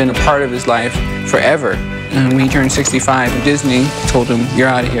 Disney has been a part of his life forever. And when he turned 65, Disney told him, you're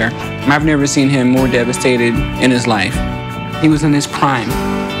out of here. I've never seen him more devastated in his life. He was in his prime.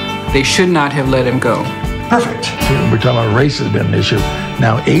 They should not have let him go. Perfect. We're talking about race has been an issue.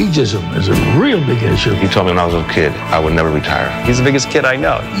 Now ageism is a real big issue. He told me when I was a kid, I would never retire. He's the biggest kid I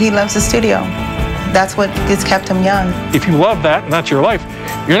know. He loves the studio. That's what has kept him young. If you love that and that's your life,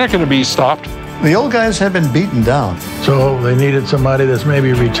 you're not going to be stopped. The old guys have been beaten down. So they needed somebody that's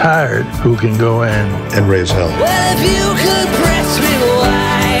maybe retired who can go in and raise hell. Well, if you could press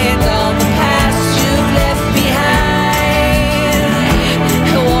rewind on the past you've left behind,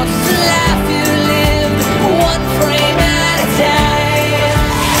 what's the life you lived, one frame at a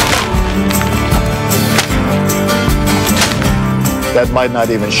time? That might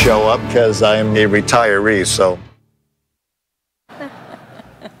not even show up because I'm a retiree, so.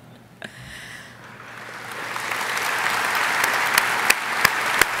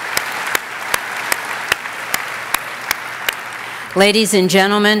 Ladies and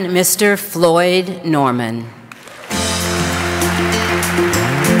gentlemen, Mr. Floyd Norman.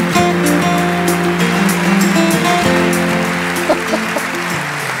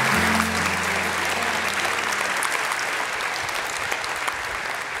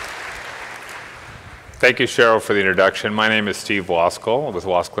 Thank you, Cheryl, for the introduction. My name is Steve Waskul with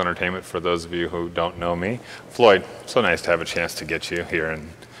Waskul Entertainment, for those of you who don't know me. Floyd, so nice to have a chance to get you here and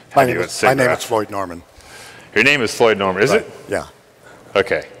have you at SIGGRAPH. My name is Floyd Norman. Your name is Floyd Norman, is right. it? Yeah.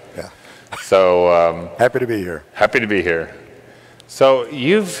 Okay. Yeah. So happy to be here. Happy to be here. So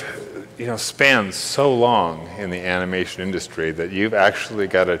you've spanned so long in the animation industry that you've actually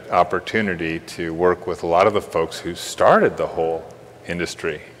got an opportunity to work with a lot of the folks who started the whole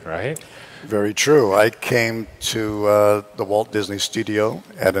industry, right? Very true. I came to the Walt Disney Studio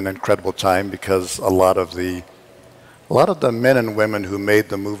at an incredible time because a lot of the men and women who made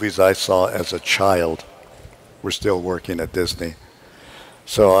the movies I saw as a child were still working at Disney.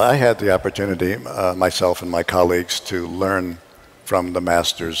 So I had the opportunity, myself and my colleagues, to learn from the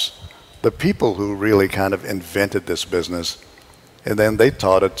masters, the people who really kind of invented this business, and then they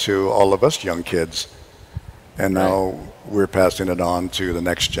taught it to all of us young kids. And now we're passing it on to the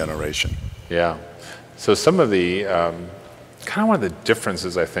next generation. Yeah. So some of the, kind of one of the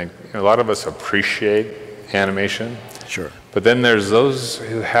differences, I think, a lot of us appreciate animation. Sure. But then there's those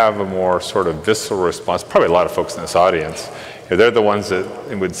who have a more sort of visceral response, probably a lot of folks in this audience. They're the ones that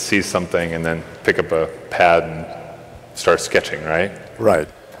would see something and then pick up a pad and start sketching, right? Right,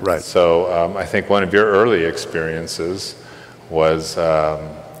 right. So I think one of your early experiences was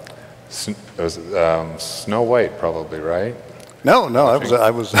Snow White, probably, right? No, I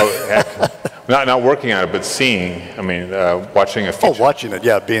was not working on it, but seeing. I mean, watching a feature. Oh, watching it,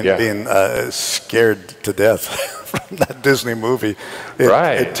 yeah, being scared to death from that Disney movie.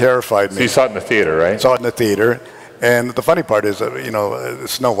 It terrified me. So you saw it in the theater, right? Saw it in the theater, and the funny part is,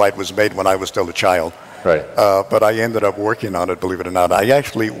 Snow White was made when I was still a child. Right. But I ended up working on it, believe it or not. I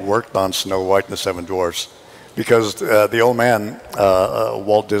actually worked on Snow White and the Seven Dwarfs because the old man,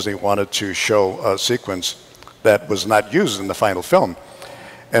 Walt Disney, wanted to show a sequence that was not used in the final film.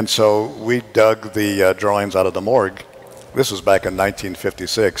 And so we dug the drawings out of the morgue. This was back in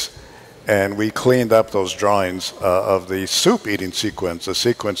 1956. And we cleaned up those drawings of the soup eating sequence, a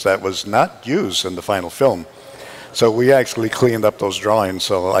sequence that was not used in the final film. So we actually cleaned up those drawings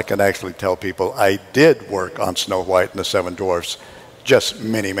so I can actually tell people I did work on Snow White and the Seven Dwarfs just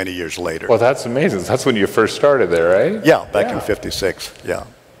many, many years later. Well, that's amazing. That's when you first started there, right? Yeah, back in 56, yeah.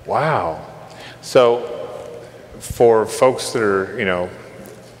 Wow. So for folks that are, you know,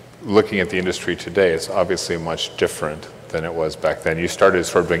 looking at the industry today, it's obviously much different than it was back then. You started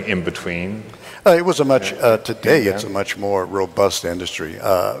sort of being in between. It was a much, today it's a much more robust industry.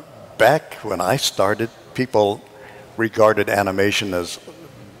 Back when I started, people regarded animation as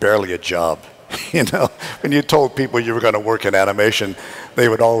barely a job. You know, when you told people you were going to work in animation, they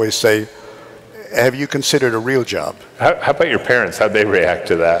would always say, have you considered a real job? How about your parents? How'd they react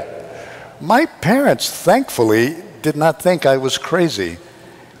to that? My parents, thankfully, did not think I was crazy.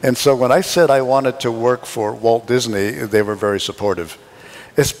 And so when I said I wanted to work for Walt Disney, they were very supportive,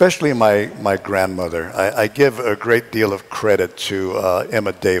 especially my grandmother. I give a great deal of credit to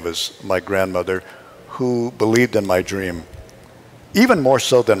Emma Davis, my grandmother, who believed in my dream. Even more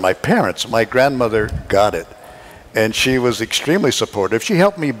so than my parents, my grandmother got it. And she was extremely supportive. She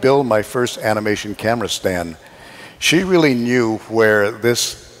helped me build my first animation camera stand. She really knew where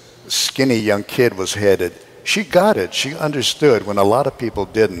this skinny young kid was headed. She got it. She understood when a lot of people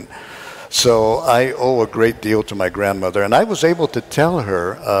didn't. So I owe a great deal to my grandmother. And I was able to tell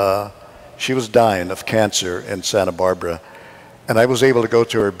her she was dying of cancer in Santa Barbara. And I was able to go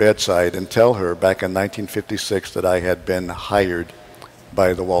to her bedside and tell her back in 1956 that I had been hired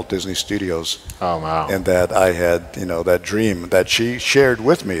by the Walt Disney Studios. Oh, wow. And that I had, you know, that dream that she shared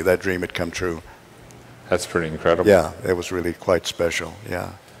with me, that dream had come true. That's pretty incredible. Yeah, it was really quite special,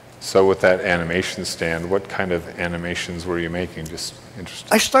 yeah. So with that animation stand, what kind of animations were you making? Just interesting.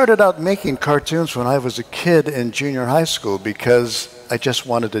 I started out making cartoons when I was a kid in junior high school because I just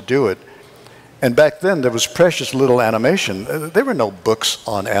wanted to do it. And back then, there was precious little animation. There were no books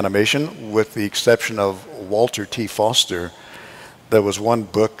on animation, with the exception of Walter T. Foster. There was one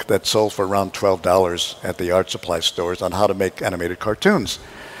book that sold for around $12 at the art supply stores on how to make animated cartoons.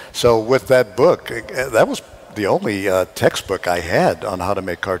 So with that book, that was the only textbook I had on how to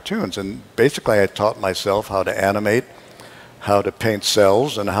make cartoons. And basically, I taught myself how to animate, how to paint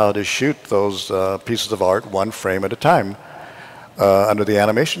cells, and how to shoot those pieces of art one frame at a time under the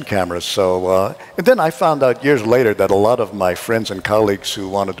animation cameras. So, and then I found out years later that a lot of my friends and colleagues who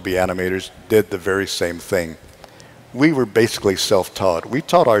wanted to be animators did the very same thing. We were basically self-taught. We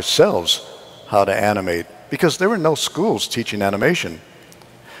taught ourselves how to animate because there were no schools teaching animation.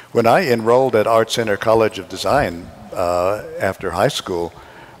 When I enrolled at Art Center College of Design after high school,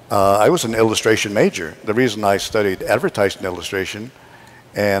 I was an illustration major. The reason I studied advertising illustration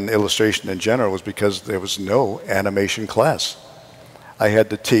and illustration in general was because there was no animation class. We had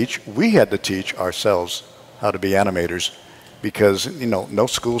to teach ourselves how to be animators because, you know, no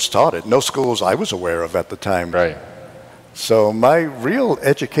schools taught it. No schools I was aware of at the time. Right. So my real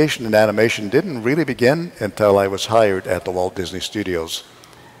education in animation didn't really begin until I was hired at the Walt Disney Studios.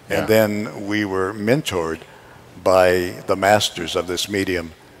 And then we were mentored by the masters of this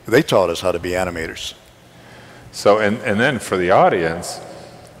medium. They taught us how to be animators. So, and then for the audience,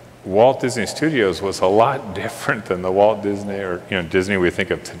 Walt Disney Studios was a lot different than the Walt Disney or, you know, Disney we think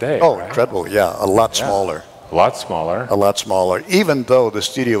of today. Oh, right? incredible, yeah, a lot smaller. A lot smaller. A lot smaller. Even though the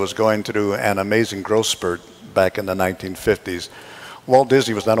studio was going through an amazing growth spurt back in the 1950s, Walt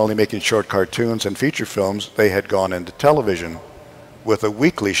Disney was not only making short cartoons and feature films, they had gone into television with a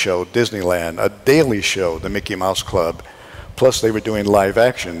weekly show, Disneyland, a daily show, the Mickey Mouse Club. Plus they were doing live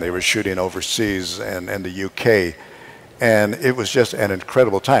action. They were shooting overseas and the UK. And it was just an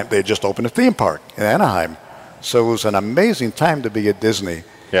incredible time. They had just opened a theme park in Anaheim. So it was an amazing time to be at Disney.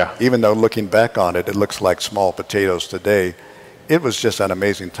 Yeah. Even though looking back on it, it looks like small potatoes today. It was just an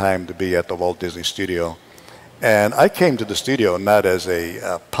amazing time to be at the Walt Disney Studio. And I came to the studio not as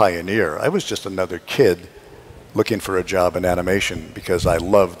a pioneer. I was just another kid looking for a job in animation because I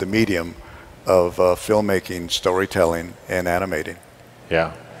loved the medium of filmmaking, storytelling, and animating.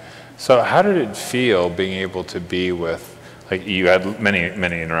 Yeah. So how did it feel being able to be with, like, you had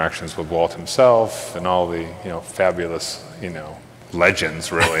many interactions with Walt himself and all the, you know, fabulous, you know,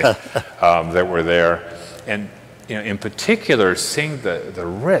 legends really that were there, and, you know, in particular seeing the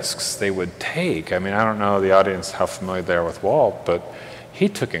risks they would take. I mean, I don't know the audience how familiar they are with Walt, but, he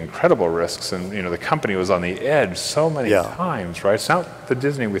took incredible risks, and the company was on the edge so many times, right? It's not the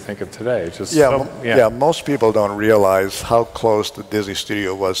Disney we think of today. It's just most people don't realize how close the Disney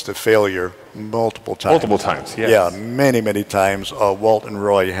studio was to failure multiple times. Multiple times, yes. Yeah, many times. Walt and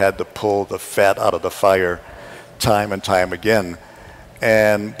Roy had to pull the fat out of the fire time and time again.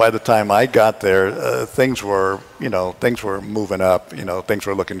 And by the time I got there, things were moving up. Things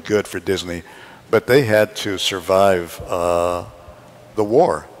were looking good for Disney, but they had to survive the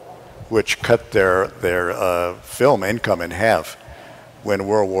war, which cut their film income in half. When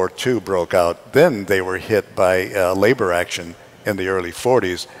World War II broke out, then they were hit by labor action in the early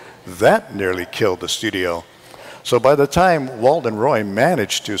 40s. That nearly killed the studio. So by the time Walt and Roy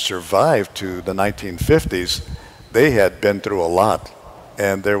managed to survive to the 1950s, they had been through a lot,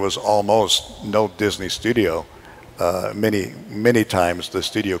 and there was almost no Disney studio. Many times the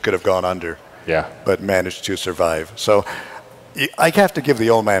studio could have gone under, but managed to survive. So I have to give the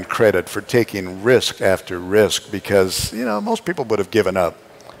old man credit for taking risk after risk, because most people would have given up.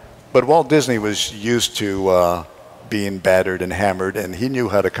 But Walt Disney was used to being battered and hammered, and he knew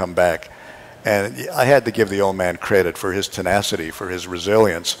how to come back. And I had to give the old man credit for his tenacity, for his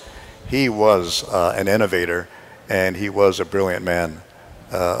resilience. He was an innovator, and he was a brilliant man,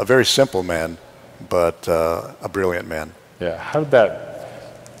 a very simple man, but a brilliant man. Yeah. How did that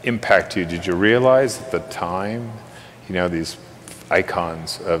impact you? Did you realize at the time, these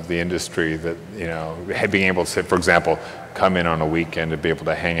icons of the industry that, being able to say, for example, come in on a weekend to be able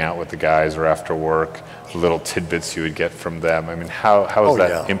to hang out with the guys or after work, the little tidbits you would get from them. I mean, how has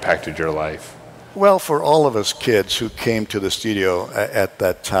that impacted your life? Well, for all of us kids who came to the studio at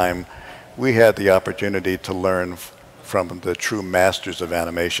that time, we had the opportunity to learn from the true masters of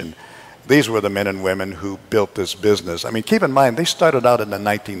animation. These were the men and women who built this business. I mean, keep in mind, they started out in the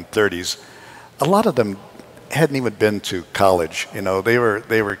 1930s. A lot of them hadn't even been to college. They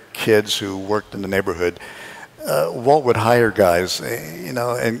were kids who worked in the neighborhood. Walt would hire guys,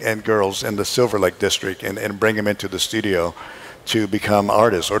 and girls in the Silver Lake district and bring them into the studio to become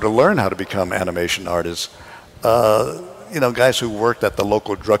artists or to learn how to become animation artists. Guys who worked at the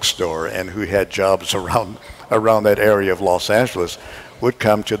local drugstore and who had jobs around that area of Los Angeles would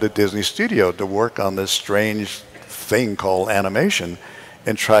come to the Disney studio to work on this strange thing called animation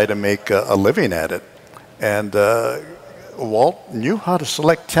and try to make a living at it. And Walt knew how to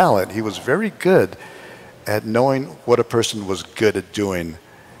select talent. He was very good at knowing what a person was good at doing.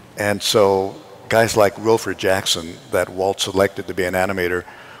 And so guys like Wilfred Jackson that Walt selected to be an animator,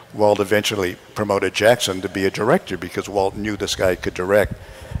 Walt eventually promoted Jackson to be a director because Walt knew this guy could direct.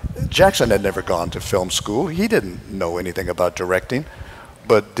 Jackson had never gone to film school. He didn't know anything about directing,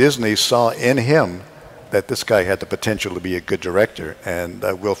 but Disney saw in him that this guy had the potential to be a good director, and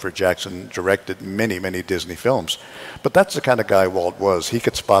Wilfred Jackson directed many Disney films. But that's the kind of guy Walt was. He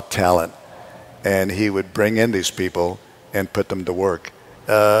could spot talent, and he would bring in these people and put them to work.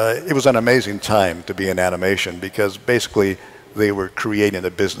 It was an amazing time to be in animation because basically they were creating a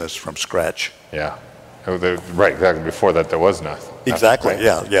business from scratch. Yeah. Right, exactly. Before that, there was nothing. Exactly,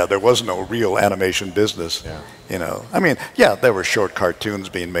 yeah. There was no real animation business. I mean, there were short cartoons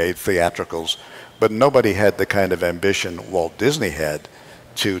being made, theatricals, but nobody had the kind of ambition Walt Disney had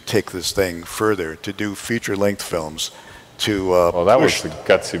to take this thing further, to do feature-length films, to well, that was the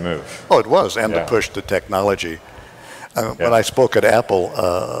gutsy move. Oh, it was, and to push the technology. When I spoke at Apple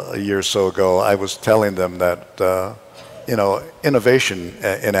a year or so ago, I was telling them that innovation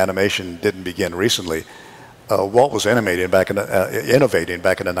in animation didn't begin recently. Walt was innovating back in the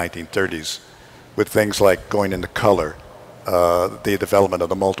 1930s with things like going into color, the development of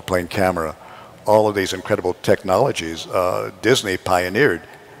the multiplane camera, all of these incredible technologies. Disney pioneered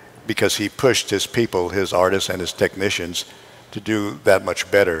because he pushed his people, his artists and his technicians to do that much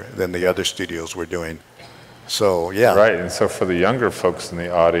better than the other studios were doing. So, yeah. Right, and so for the younger folks in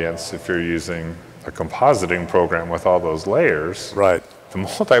the audience, if you're using a compositing program with all those layers, right, the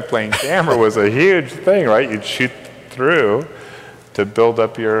multiplane camera was a huge thing, right? You'd shoot through to build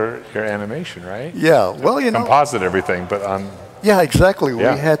up your animation, right? Yeah, well, composite everything, but on... Yeah, exactly. We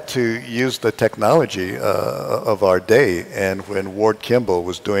had to use the technology of our day, and when Ward Kimball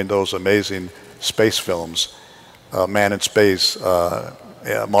was doing those amazing space films, Man in Space,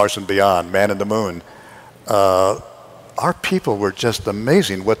 Mars and Beyond, Man in the Moon, our people were just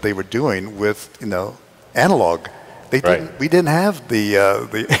amazing what they were doing with, analog. We didn't have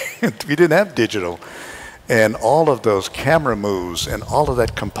we didn't have digital, and all of those camera moves and all of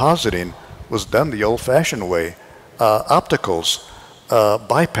that compositing was done the old-fashioned way. Opticals,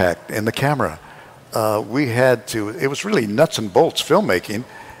 bipacked in the camera. We had to. It was really nuts and bolts filmmaking,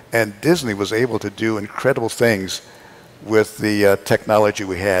 and Disney was able to do incredible things with the technology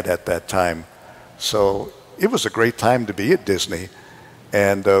we had at that time. So it was a great time to be at Disney,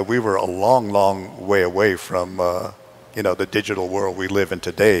 and we were a long, long way away from the digital world we live in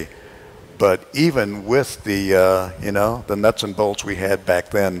today. But even with the the nuts and bolts we had back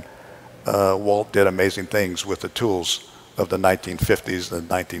then, Walt did amazing things with the tools of the 1950s and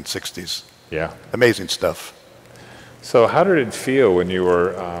 1960s. Yeah. Amazing stuff. So how did it feel when you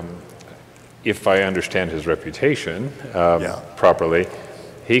were, if I understand his reputation properly,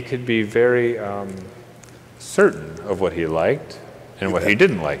 he could be very certain of what he liked and what he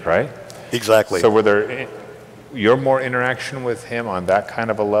didn't like, right? Exactly. So were there, your more interaction with him on that kind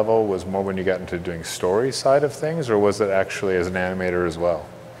of a level was more when you got into doing story side of things, or was it actually as an animator as well?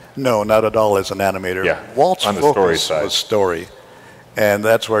 No, not at all as an animator. Yeah, Walt's on the story focus side. was story, and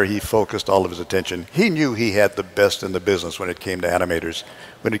that's where he focused all of his attention. He knew he had the best in the business when it came to animators.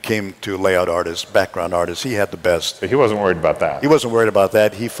 When it came to layout artists, background artists, he had the best. But he wasn't worried about that. He wasn't worried about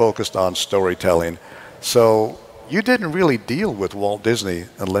that. He focused on storytelling. So you didn't really deal with Walt Disney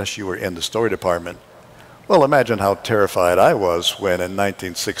unless you were in the story department. Well, imagine how terrified I was when in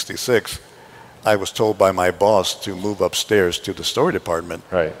 1966 I was told by my boss to move upstairs to the story department.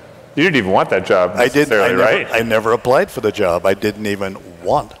 Right. You didn't even want that job necessarily, right? right? I never applied for the job. I didn't even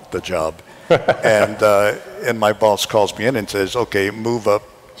want the job. And my boss calls me in and says, okay, move up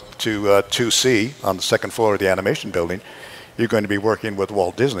to 2C on the second floor of the animation building. You're going to be working with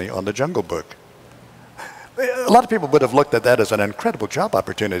Walt Disney on the Jungle Book. A lot of people would have looked at that as an incredible job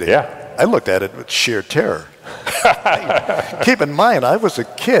opportunity. Yeah. I looked at it with sheer terror. Keep in mind, I was a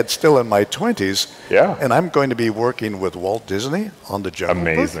kid still in my 20s. Yeah. And I'm going to be working with Walt Disney on the Jungle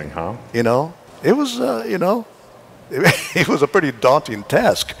Book. Amazing, huh? You know, it was, it was a pretty daunting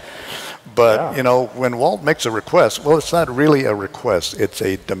task. But, when Walt makes a request, well, it's not really a request, it's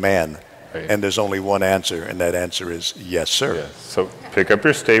a demand. Right. And there's only one answer, and that answer is yes, sir. Yeah. So pick up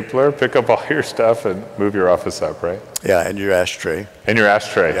your stapler, pick up all your stuff, and move your office up, right? Yeah, and your ashtray. And your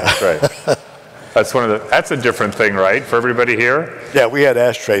ashtray, yeah. That's right. That's a different thing, right, for everybody here? Yeah, we had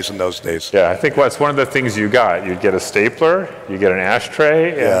ashtrays in those days. Yeah, I think that's one of the things you got. You'd get a stapler, you get an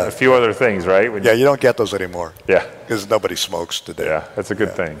ashtray, and a few other things, right? Yeah, you don't get those anymore. Yeah. Because nobody smokes today. Yeah, that's a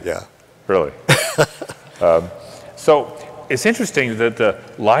good thing. Yeah. Really. So it's interesting that the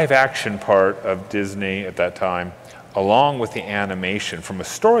live action part of Disney at that time, along with the animation from a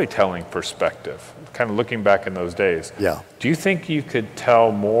storytelling perspective, kind of looking back in those days, do you think you could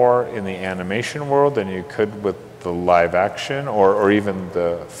tell more in the animation world than you could with the live action or even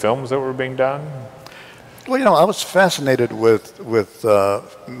the films that were being done? Well, I was fascinated with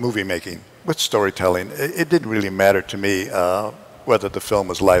movie making, with storytelling. It didn't really matter to me whether the film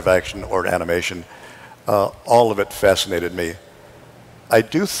was live action or animation. All of it fascinated me. I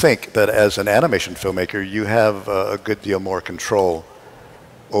do think that as an animation filmmaker, you have a good deal more control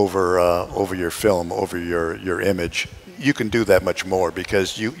over your film, over your image. You can do that much more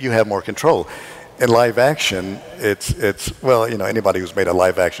because you have more control. In live action, well, anybody who's made a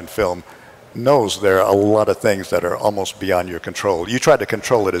live action film knows there are a lot of things that are almost beyond your control. You try to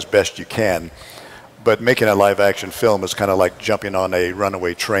control it as best you can, but making a live action film is kind of like jumping on a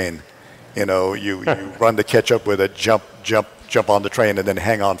runaway train. You run to catch up with it, jump on the train, and then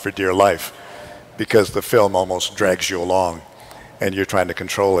hang on for dear life because the film almost drags you along and you're trying to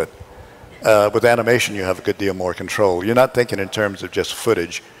control it. With animation, you have a good deal more control. You're not thinking in terms of just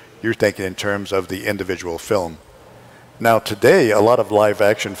footage. You're thinking in terms of the individual film. Now, today, a lot of live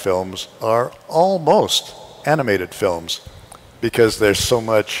action films are almost animated films because there's so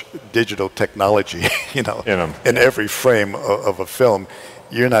much digital technology, in every frame of a film.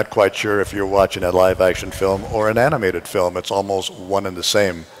 You're not quite sure if you're watching a live action film or an animated film. It's almost one and the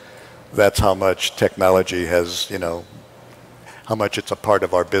same. That's how much technology has, how much it's a part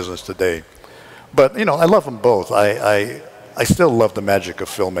of our business today. But, I love them both. I still love the magic of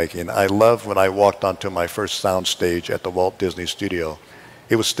filmmaking. I love when I walked onto my first sound stage at the Walt Disney Studio.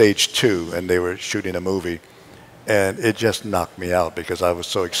 It was stage 2, and they were shooting a movie. And it just knocked me out because I was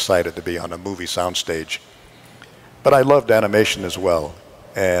so excited to be on a movie soundstage. But I loved animation as well.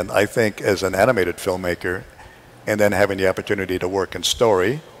 And I think as an animated filmmaker, and then having the opportunity to work in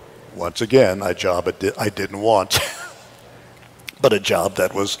story, once again, a job I didn't want, but a job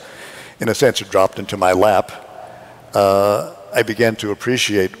that was, in a sense, dropped into my lap, I began to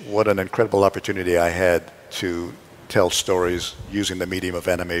appreciate what an incredible opportunity I had to tell stories using the medium of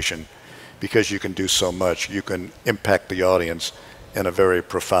animation, because you can do so much. You can impact the audience in a very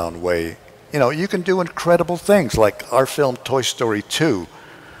profound way. You can do incredible things like our film Toy Story 2,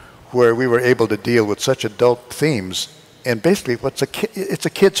 where we were able to deal with such adult themes And basically, it's a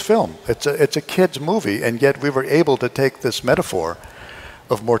kid's film. It's a kid's movie, and yet we were able to take this metaphor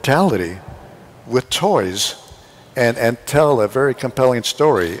of mortality with toys and tell a very compelling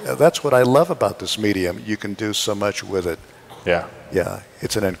story. That's what I love about this medium. You can do so much with it. Yeah. Yeah,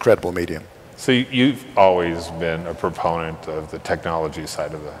 it's an incredible medium. So you've always been a proponent of the technology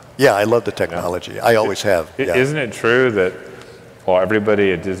side of the... Yeah, I love the technology. I always have. Yeah. Isn't it true that, well,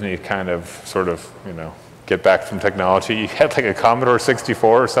 everybody at Disney kind of, sort of, you know, get back from technology? You had like a Commodore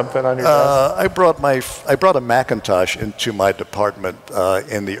 64 or something on your desk? I brought a Macintosh into my department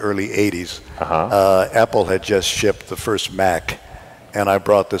in the early 80s. Apple had just shipped the first Mac, and I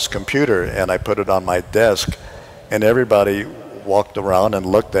brought this computer and I put it on my desk, and everybody walked around and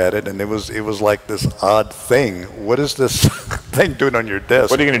looked at it, and it was like this odd thing. What is this thing doing on your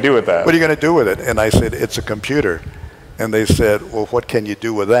desk? What are you going to do with that? What are you going to do with it? And I said, it's a computer. And they said, well, what can you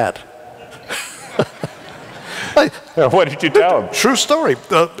do with that? What did you tell them? True story.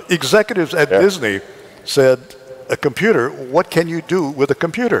 The executives at Disney said, a computer, what can you do with a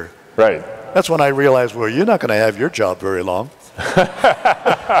computer? Right. That's when I realized, well, you're not going to have your job very long.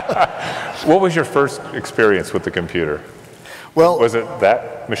 What was your first experience with the computer? Well, was it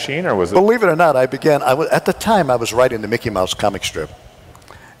that machine, or was it? Believe it or not, at the time I was writing the Mickey Mouse comic strip.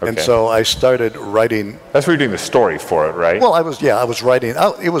 Okay. And so I started writing. That's where you're doing the story for it, right? Well, I was writing.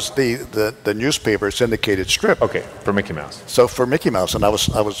 It was the newspaper syndicated strip. Okay, for Mickey Mouse. So for Mickey Mouse, and I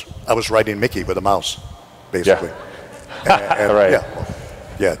was writing Mickey with a mouse, basically. Yeah. And, right.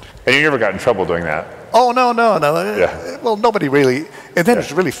 Yeah. And you never got in trouble doing that? Oh no. Yeah. Well, nobody really. And then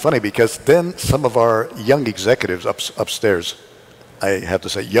it's really funny because then some of our young executives upstairs, I have to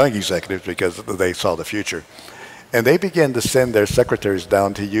say young executives because they saw the future, and they began to send their secretaries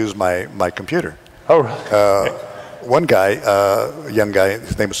down to use my computer. Oh, really? One guy, a young guy,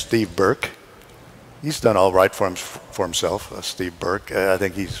 his name is Steve Burke. He's done all right for himself. Steve Burke. I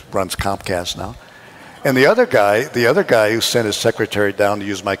think he runs Comcast now. And the other guy who sent his secretary down to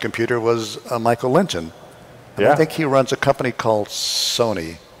use my computer was Michael Linton. Yeah. I think he runs a company called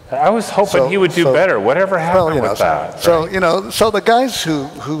Sony. I was hoping he would do better. Whatever happened with that? So the guys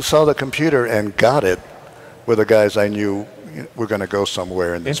who saw the computer and got it were the guys I knew were going to go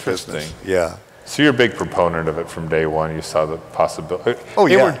somewhere in this business. Yeah. So you're a big proponent of it from day one. You saw the possibility. Oh,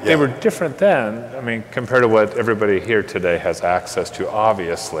 They were different then, I mean, compared to what everybody here today has access to,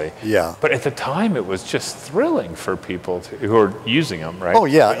 obviously. Yeah. But at the time, it was just thrilling for people who are using them, right? Oh,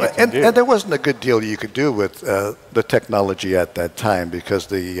 yeah. And there wasn't a good deal you could do with the technology at that time because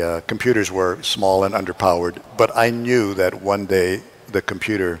the computers were small and underpowered. But I knew that one day the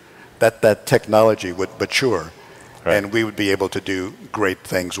computer, that technology would mature, and we would be able to do great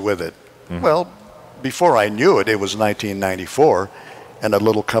things with it. Mm-hmm. Well, before I knew it, it was 1994, and a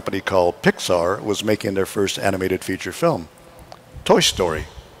little company called Pixar was making their first animated feature film, Toy Story.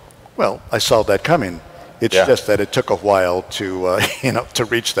 Well, I saw that coming. It's just that it took a while to, to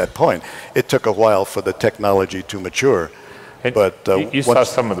reach that point. It took a while for the technology to mature. And but you saw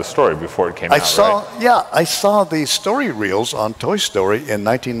some of the story before it came out, right? Yeah, I saw the story reels on Toy Story in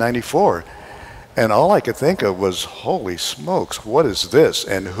 1994. And all I could think of was, holy smokes, what is this?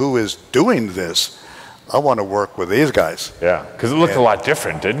 And who is doing this? I want to work with these guys. Yeah, because it looked a lot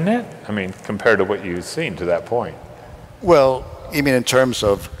different, didn't it? I mean, compared to what you'd seen to that point. Well, you mean in terms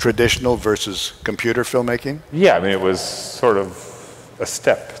of traditional versus computer filmmaking? Yeah, I mean, it was sort of a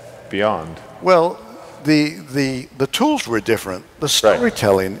step beyond. Well, the tools were different. The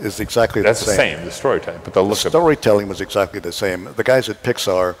storytelling is exactly the same. That's the same, the storytelling, but the storytelling was exactly the same. The guys at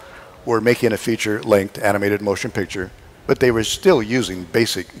Pixar were making a feature-length animated motion picture, but they were still using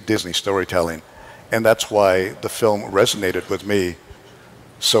basic Disney storytelling. And that's why the film resonated with me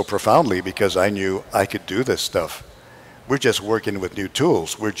so profoundly, because I knew I could do this stuff. We're just working with new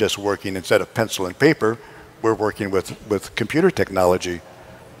tools. We're just working, instead of pencil and paper, we're working with computer technology.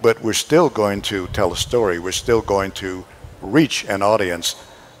 But we're still going to tell a story. We're still going to reach an audience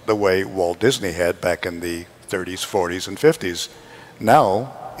the way Walt Disney had back in the 30s, 40s, and 50s.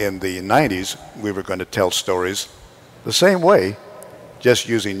 Now, in the 90s, we were going to tell stories the same way, just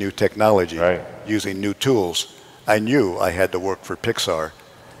using new technology, using new tools. I knew I had to work for Pixar.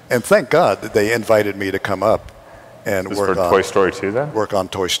 And thank God that they invited me to come up and work on Toy Story 2 then? Work on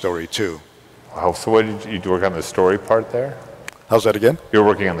Toy Story 2. Wow, so what did you work on the story part there? How's that again? You were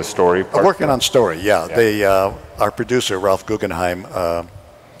working on the story part? Working on story, yeah. They, our producer, Ralph Guggenheim,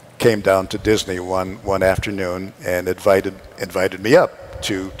 came down to Disney one afternoon and invited me up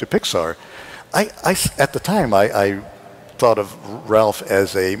to Pixar. At the time, I thought of Ralph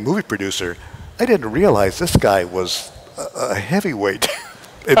as a movie producer. I didn't realize this guy was a heavyweight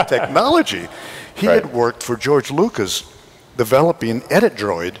in technology. He had worked for George Lucas, developing Edit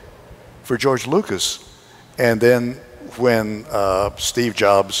Droid for George Lucas. And then when Steve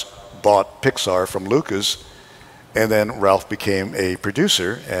Jobs bought Pixar from Lucas, and then Ralph became a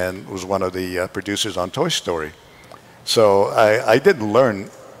producer and was one of the producers on Toy Story. So I didn't learn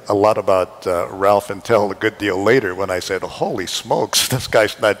a lot about Ralph until a good deal later when I said, holy smokes, this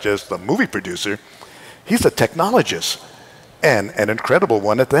guy's not just a movie producer, he's a technologist, and an incredible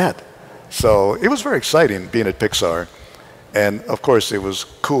one at that. So it was very exciting being at Pixar. And of course, it was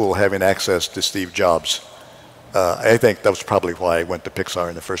cool having access to Steve Jobs. I think that was probably why I went to Pixar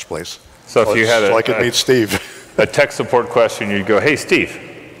in the first place. So if you had I could meet Steve. A tech support question, you'd go, hey, Steve,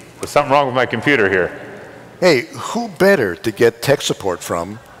 there's something wrong with my computer here. Hey, who better to get tech support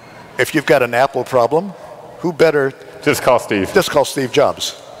from? If you've got an Apple problem, who better? Just call Steve. Just call Steve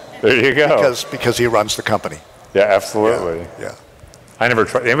Jobs. There you go. Because he runs the company. Yeah, absolutely. Yeah. I never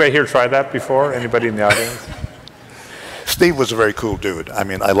tried. Anybody here tried that before? Anybody in the audience? Steve was a very cool dude. I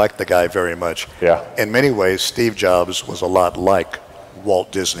mean, I liked the guy very much. Yeah. In many ways, Steve Jobs was a lot like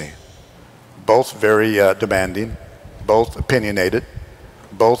Walt Disney. Both very demanding, both opinionated,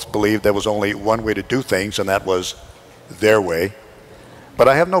 both believed there was only one way to do things, and that was their way. But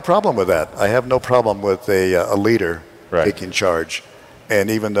I have no problem with that. I have no problem with a leader taking charge. And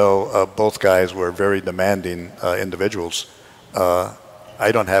even though both guys were very demanding individuals,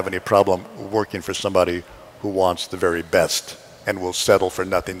 I don't have any problem working for somebody who wants the very best and will settle for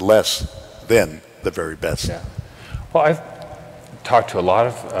nothing less than the very best. Yeah. Well, I've talked to a lot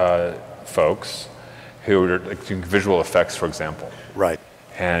of folks who are doing visual effects, for example. Right.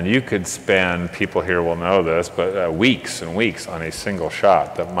 And you could spend, people here will know this, but weeks and weeks on a single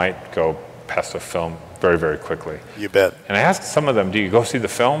shot that might go past a film very, very quickly. You bet. And I asked some of them, do you go see the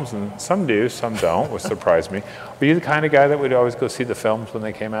films? And some do, some don't, which surprised me. Were you the kind of guy that would always go see the films when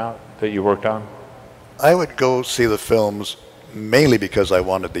they came out that you worked on? I would go see the films mainly because I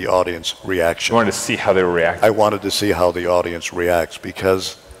wanted the audience reaction. You wanted to see how they were reacting? I wanted to see how the audience reacts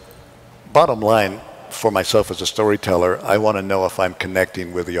because, bottom line, for myself as a storyteller, I want to know if I'm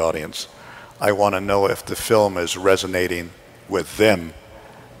connecting with the audience. I want to know if the film is resonating with them.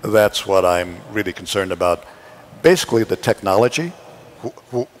 That's what I'm really concerned about. Basically, the technology,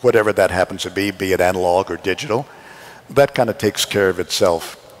 whatever that happens to be it analog or digital, that kind of takes care of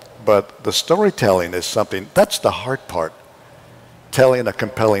itself. But the storytelling is something, that's the hard part. Telling a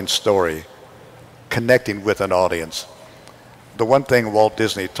compelling story, connecting with an audience. The one thing Walt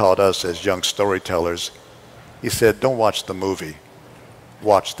Disney taught us as young storytellers, he said, don't watch the movie,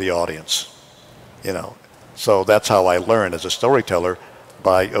 watch the audience. You know, so that's how I learned as a storyteller,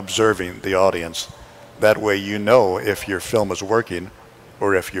 by observing the audience. That way you know if your film is working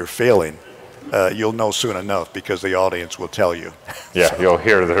or if you're failing. You'll know soon enough because the audience will tell you. Yeah, so, you'll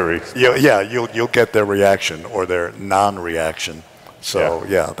hear their reaction. You'll get their reaction or their non-reaction. So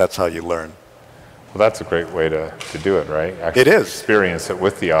yeah, that's how you learn. Well, that's a great way to do it, right? It is. Experience it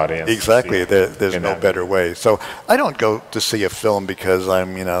with the audience. Exactly. There's no better way. So I don't go to see a film because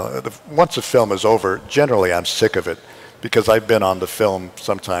I'm, once a film is over, generally I'm sick of it because I've been on the film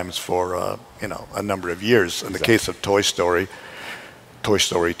sometimes for, a number of years. In the case of Toy Story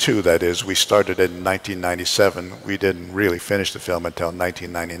 2, that is, we started in 1997. We didn't really finish the film until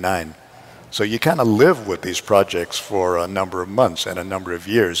 1999. So you kind of live with these projects for a number of months and a number of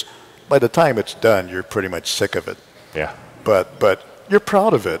years. By the time it's done, you're pretty much sick of it. Yeah. But you're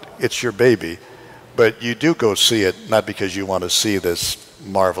proud of it. It's your baby. But you do go see it, not because you want to see this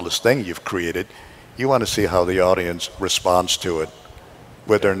marvelous thing you've created. You want to see how the audience responds to it,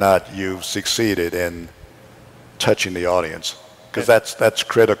 whether or not you've succeeded in touching the audience. Because that's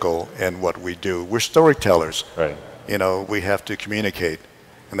critical in what we do. We're storytellers. Right. We have to communicate,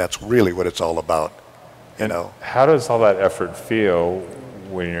 and that's really what it's all about. How does all that effort feel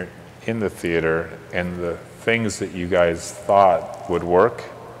when you're in the theater and the things that you guys thought would work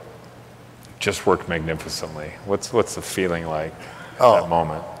just worked magnificently? What's the feeling like at that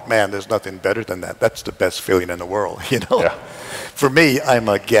moment? Man, there's nothing better than that. That's the best feeling in the world, Yeah. For me, I'm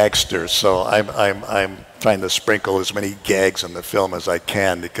a gagster, so I'm trying to sprinkle as many gags in the film as I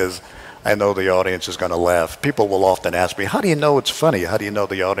can because I know the audience is going to laugh. People will often ask me, how do you know it's funny? How do you know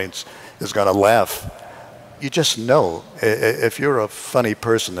the audience is going to laugh? You just know. If you're a funny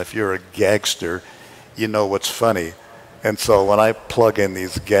person, if you're a gagster, you know what's funny. And so when I plug in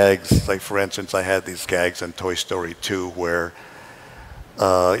these gags, like for instance, I had these gags in Toy Story 2 where,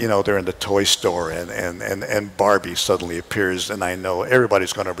 they're in the toy store and Barbie suddenly appears and I know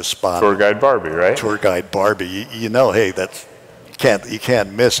everybody's going to respond. Tour Guide Barbie, right? Tour Guide Barbie. Hey, you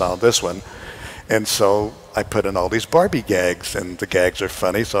can't miss on this one. And so I put in all these Barbie gags, and the gags are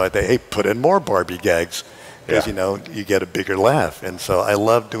funny, so I say, hey, put in more Barbie gags, because, you know, you get a bigger laugh. And so I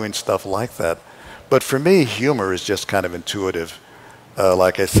love doing stuff like that. But for me, humor is just kind of intuitive.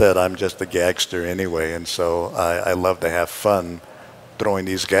 Like I said, I'm just a gagster anyway, and so I love to have fun throwing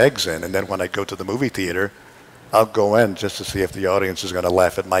these gags in. And then when I go to the movie theater, I'll go in just to see if the audience is going to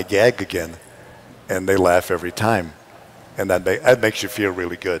laugh at my gag again. And they laugh every time. And that makes you feel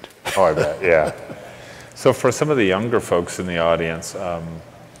really good. Oh, I bet, yeah. So for some of the younger folks in the audience,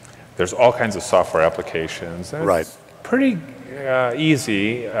 there's all kinds of software applications. Right. It's pretty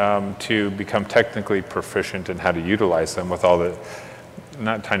easy to become technically proficient in how to utilize them with all the,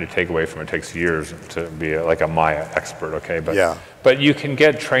 not trying to take away from it, takes years to be like a Maya expert, okay? But, yeah. But you can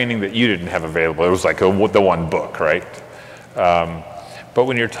get training that you didn't have available. It was like the one book, right? But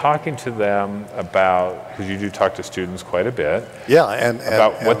when you're talking to them about, because you do talk to students quite a bit, yeah, and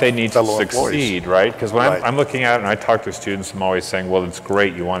about what they need to succeed, right? Because when right. I'm looking at it and I talk to students, I'm always saying, well, it's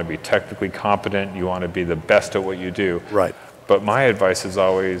great. You want to be technically competent. You want to be the best at what you do. Right. But my advice has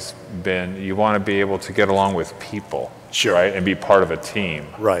always been, you want to be able to get along with people, sure, right, and be part of a team.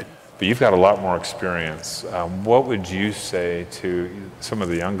 Right. But you've got a lot more experience. What would you say to some of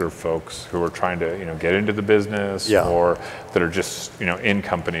the younger folks who are trying to, you know, get into the business, yeah. or that are just, you know, in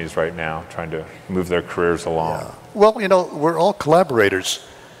companies right now trying to move their careers along? Yeah. Well, you know, we're all collaborators,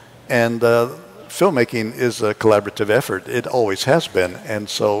 and filmmaking is a collaborative effort. It always has been. And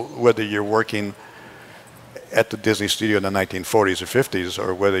so whether you're working at the Disney studio in the 1940s or 50s,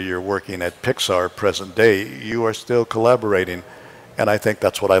 or whether you're working at Pixar present day, you are still collaborating. And I think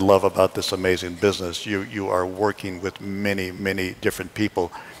that's what I love about this amazing business. You are working with many, many different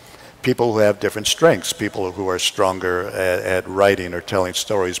people. People who have different strengths, people who are stronger at writing or telling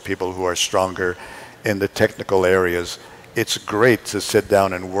stories, people who are stronger in the technical areas. It's great to sit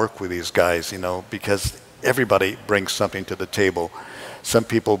down and work with these guys, you know, because everybody brings something to the table. Some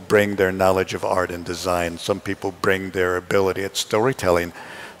people bring their knowledge of art and design. Some people bring their ability at storytelling.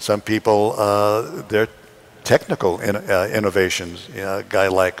 Some people, their technical innovations. You know, a guy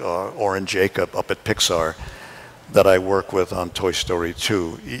like Oren Jacob up at Pixar that I work with on Toy Story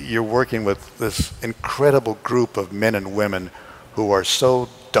 2. You're working with this incredible group of men and women who are so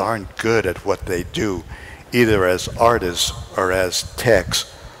darn good at what they do, either as artists or as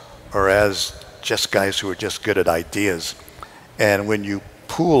techs or as just guys who are just good at ideas. And when you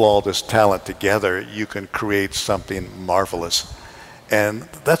pool all this talent together, you can create something marvelous. And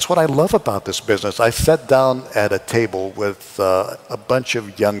that's what I love about this business. I sat down at a table with a bunch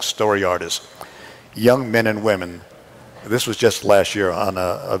of young story artists, young men and women. This was just last year on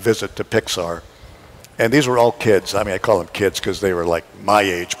a visit to Pixar. And these were all kids. I mean, I call them kids because they were like my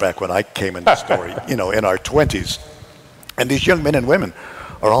age back when I came into story, you know, in our 20s. And these young men and women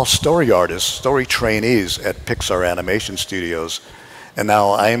are all story artists, story trainees at Pixar Animation Studios. And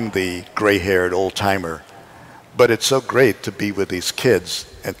now I'm the gray-haired old-timer. But it's so great to be with these kids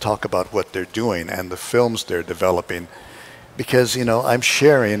and talk about what they're doing and the films they're developing, because, you know, I'm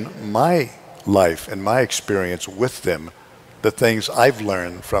sharing my life and my experience with them, the things I've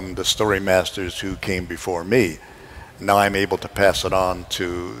learned from the story masters who came before me. Now I'm able to pass it on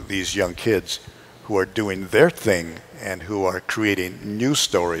to these young kids who are doing their thing and who are creating new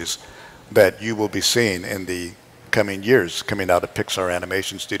stories that you will be seeing in the coming years, coming out of Pixar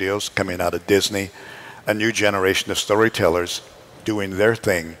Animation Studios, coming out of Disney. A new generation of storytellers doing their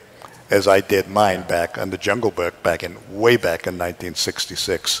thing, as I did mine back on the Jungle Book way back in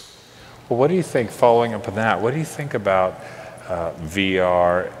 1966. Well, what do you think, following up on that, what do you think about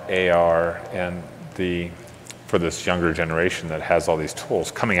VR, AR, and for this younger generation that has all these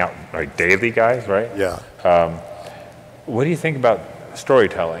tools coming out like daily, guys, right? Yeah. What do you think about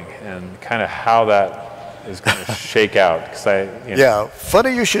storytelling and kind of how that is going to shake out? Yeah,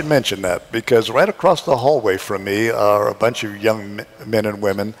 funny you should mention that, because right across the hallway from me are a bunch of young men and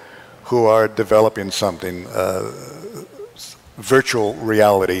women who are developing something, virtual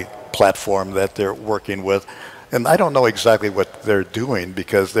reality platform that they're working with. And I don't know exactly what they're doing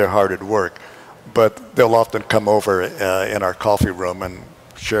because they're hard at work, but they'll often come over in our coffee room and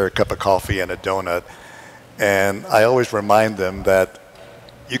share a cup of coffee and a donut. And I always remind them that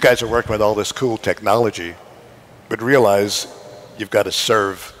you guys are working with all this cool technology, but realize you've got to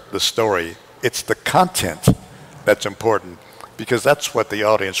serve the story. It's the content that's important, because that's what the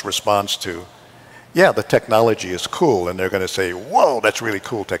audience responds to. Yeah, the technology is cool, and they're going to say, whoa, that's really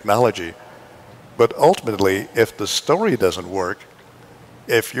cool technology. But ultimately, if the story doesn't work,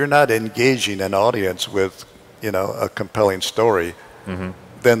 if you're not engaging an audience with, you know, a compelling story,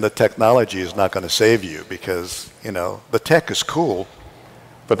 then the technology is not going to save you, because, you know, the tech is cool,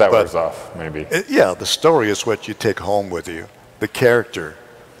 But that wears off, maybe. Yeah, the story is what you take home with you. The character,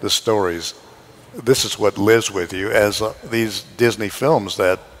 the stories, this is what lives with you, as these Disney films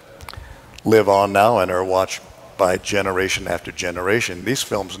that live on now and are watched by generation after generation. These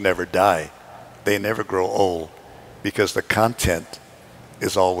films never die. They never grow old because the content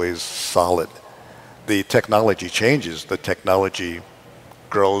is always solid. The technology changes, the technology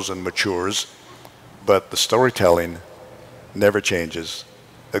grows and matures, but the storytelling never changes.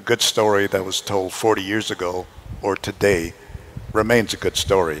 A good story that was told 40 years ago or today remains a good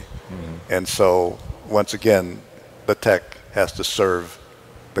story. And so, once again, the tech has to serve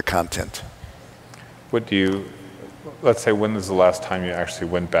the content. What do you, let's say, when was the last time you actually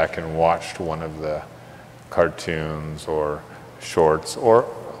went back and watched one of the cartoons or shorts or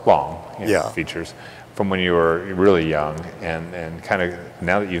long features from when you were really young, and kind of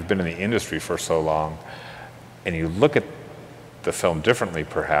now that you've been in the industry for so long and you look at the film differently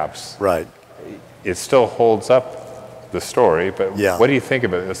perhaps, right? It still holds up the story, but what do you think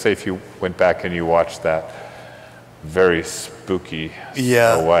of it? Let's say if you went back and you watched that very spooky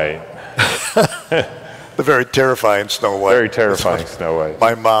Snow White. The very terrifying Snow White. Very terrifying Snow White.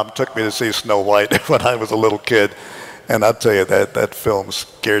 My mom took me to see Snow White when I was a little kid, and I'll tell you that film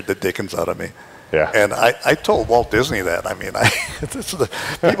scared the dickens out of me. Yeah. And I told Walt Disney that. I mean, this is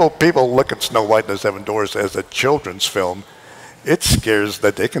people look at Snow White and the Seven Dwarfs as a children's film. It scares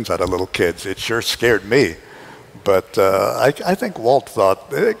the dickens out of little kids. It sure scared me. But I think Walt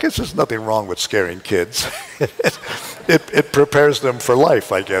thought, I guess there's nothing wrong with scaring kids. It prepares them for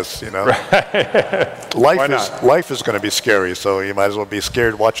life, I guess, you know. Life is going to be scary, so you might as well be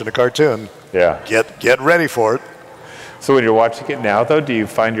scared watching a cartoon. Yeah. Get ready for it. So when you're watching it now, though, do you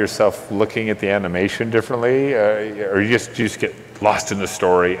find yourself looking at the animation differently, or you just get lost in the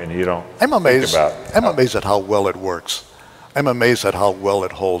story and you don't think about it? I'm amazed at how well it works. I'm amazed at how well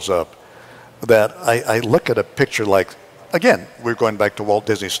it holds up. That I look at a picture like, again, we're going back to Walt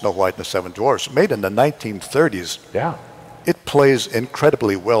Disney's Snow White and the Seven Dwarfs, made in the 1930s. Yeah. It plays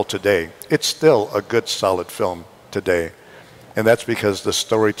incredibly well today. It's still a good, solid film today. And that's because the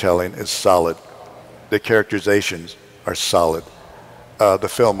storytelling is solid. The characterizations are solid. The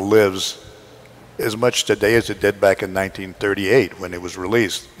film lives as much today as it did back in 1938 when it was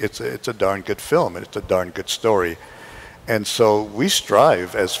released. It's a darn good film, and it's a darn good story. And so we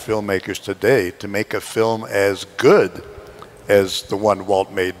strive as filmmakers today to make a film as good as the one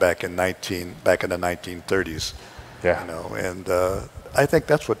Walt made back in the 1930s. Yeah. You know, and I think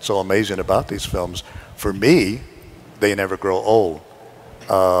that's what's so amazing about these films. For me, they never grow old.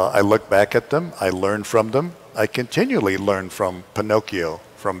 I look back at them, I learn from them. I continually learn from Pinocchio,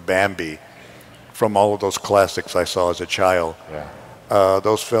 from Bambi, from all of those classics I saw as a child. Yeah.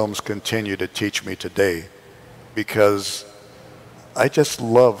 Those films continue to teach me today, because I just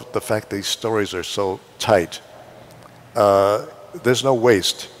love the fact these stories are so tight. There's no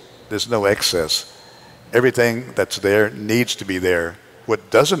waste. There's no excess. Everything that's there needs to be there. What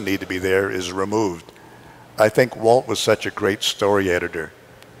doesn't need to be there is removed. I think Walt was such a great story editor.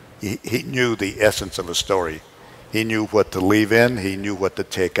 He knew the essence of a story. He knew what to leave in. He knew what to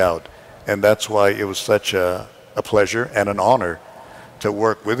take out. And that's why it was such a pleasure and an honor to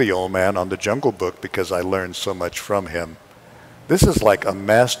work with the old man on the Jungle Book, because I learned so much from him. This is like a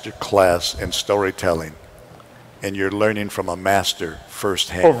master class in storytelling, and you're learning from a master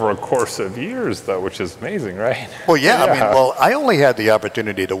firsthand. Over a course of years, though, which is amazing, right? Well, yeah. I mean, well, I only had the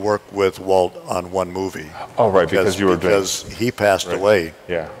opportunity to work with Walt on one movie. Oh, right, because he passed away.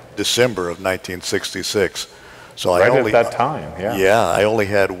 Yeah. December of 1966. So right I only, at that time, yeah. Yeah, I only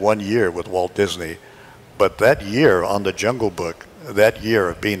had 1 year with Walt Disney. But that year on the Jungle Book, that year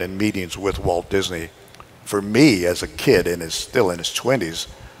of being in meetings with Walt Disney, for me as a kid and still in his 20s,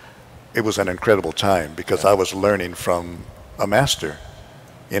 it was an incredible time, because I was learning from a master,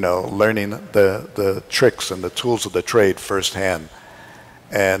 you know, learning the tricks and the tools of the trade firsthand.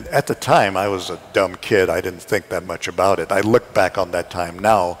 And at the time, I was a dumb kid. I didn't think that much about it. I look back on that time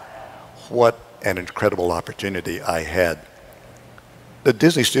now, what an incredible opportunity I had. The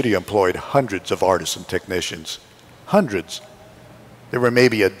Disney studio employed hundreds of artists and technicians, hundreds. There were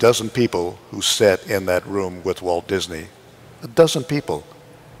maybe a dozen people who sat in that room with Walt Disney, a dozen people,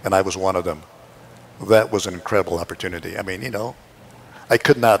 and I was one of them. That was an incredible opportunity. I mean, you know, I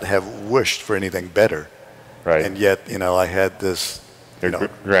could not have wished for anything better. Right. And yet, you know, I had this. Your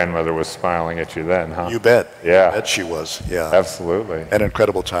grandmother was smiling at you then, huh? You bet. Yeah. I bet she was, yeah. Absolutely. An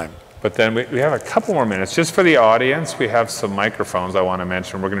incredible time. But then we have a couple more minutes. Just for the audience, we have some microphones I want to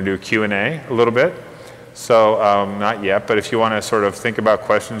mention. We're going to do a Q&A a little bit. So not yet, but if you want to sort of think about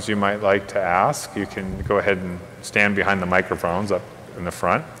questions you might like to ask, you can go ahead and stand behind the microphones up in the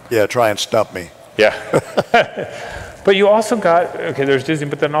front. Yeah, try and stump me. Yeah. But you also got, okay, there's Disney,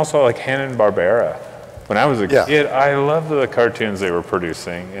 but then also like Hanna-Barbera. When I was a kid, I loved the cartoons they were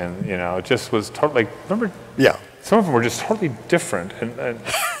producing, and you know, it just was totally, like, remember? Yeah. Some of them were just totally different, and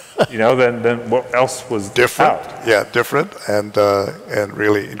you know, than what else was different. out. Yeah, different, and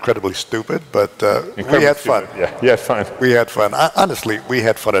really incredibly stupid, but we had fun. Yeah, you had fun. We had fun. Honestly, we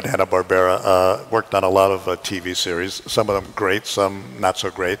had fun at Hanna-Barbera. Worked on a lot of TV series. Some of them great, some not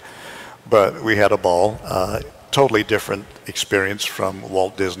so great, but we had a ball. Totally different experience from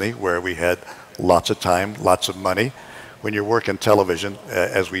Walt Disney, where we had lots of time, lots of money. When you work in television,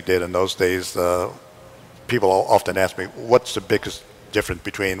 as we did in those days, people often ask me, what's the biggest difference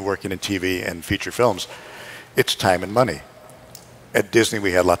between working in TV and feature films? It's time and money. At Disney,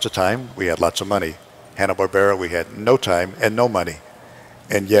 we had lots of time, we had lots of money. Hanna-Barbera, we had no time and no money.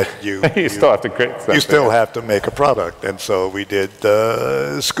 And yet you still have to create something. You still have to make a product. And so we did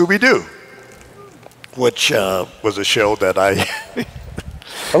Scooby-Doo, which was a show that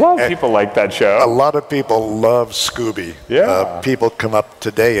a lot of people like that show. A lot of people love Scooby. Yeah. People come up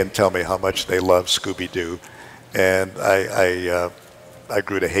today and tell me how much they love Scooby-Doo. And I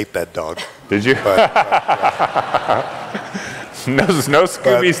grew to hate that dog. Did you? But, no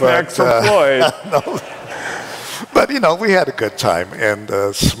Scooby snacks from Floyd. No. But, you know, we had a good time. And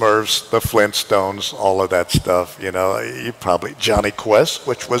Smurfs, the Flintstones, all of that stuff. You know, you probably Johnny Quest,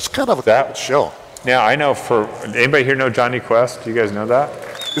 which was kind of a good show. Yeah, I know. For anybody here know Johnny Quest? Do you guys know that?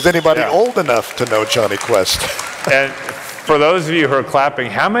 Is anybody old enough to know Johnny Quest? And for those of you who are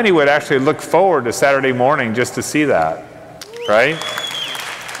clapping, how many would actually look forward to Saturday morning just to see that? Right?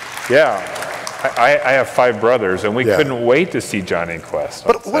 Yeah. I have 5 brothers, and we couldn't wait to see Johnny Quest.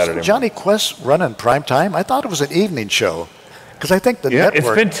 But wasn't Johnny Quest running prime time? I thought it was an evening show. Because I think the network...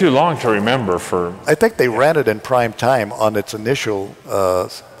 It's been too long to remember for... I think they ran it in prime time on its initial...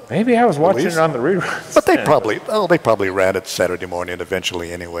 Maybe I was watching it on the reruns. But they probably ran it Saturday morning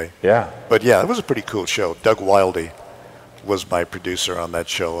eventually anyway. Yeah. But yeah, it was a pretty cool show. Doug Wildey was my producer on that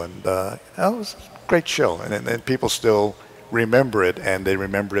show, and it was a great show. And people still remember it, and they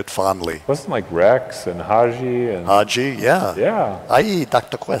remember it fondly. Wasn't like Rex and Haji and... Haji, yeah. Yeah. I.e.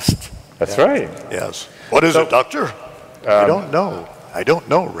 Dr. Quest. That's right. Yes. What is it, Doctor? I don't know. I don't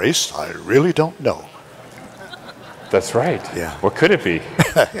know, Race. I really don't know. That's right. Yeah. What could it be?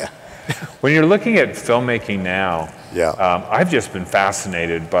 When you're looking at filmmaking now, I've just been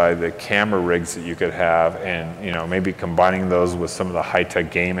fascinated by the camera rigs that you could have, and you know, maybe combining those with some of the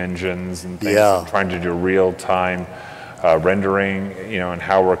high-tech game engines and things, and trying to do real-time rendering, you know, and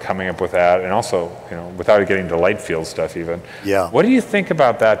how we're coming up with that, and also, you know, without getting to light field stuff even. Yeah. What do you think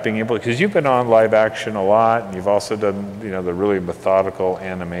about that being able? Because you've been on live action a lot, and you've also done, you know, the really methodical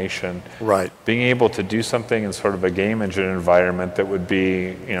animation. Right. Being able to do something in sort of a game engine environment that would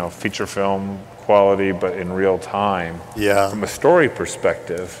be, you know, feature film quality, but in real time. Yeah. From a story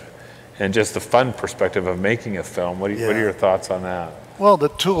perspective, and just the fun perspective of making a film. What are your thoughts on that? Well, the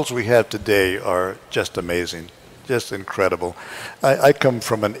tools we have today are just amazing. Just incredible. I come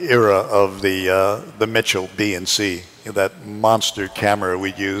from an era of the Mitchell B&C, that monster camera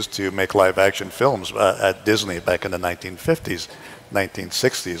we used to make live action films at Disney back in the 1950s,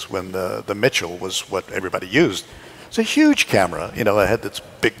 1960s, when the Mitchell was what everybody used. It's a huge camera. You know, it had this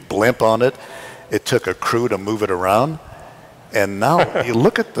big blimp on it. It took a crew to move it around. And now you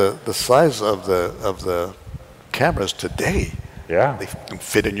look at the size of the cameras today. Yeah. They can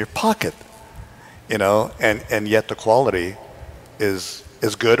fit in your pocket. You know, and yet the quality is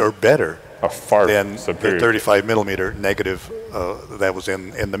as good or better than the 35 millimeter negative that was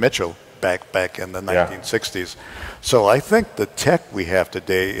in the Mitchell back in the 1960s. So I think the tech we have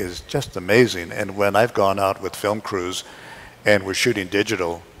today is just amazing. And when I've gone out with film crews and we're shooting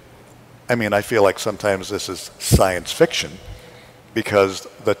digital, I mean, I feel like sometimes this is science fiction because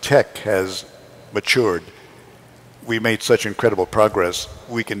the tech has matured. We made such incredible progress.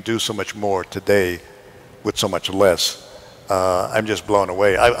 We can do so much more today with so much less. I'm just blown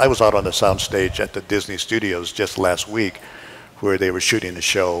away. I was out on the soundstage at the Disney Studios just last week where they were shooting the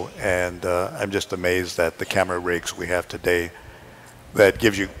show, and I'm just amazed at the camera rigs we have today that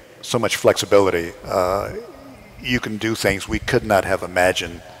gives you so much flexibility. You can do things we could not have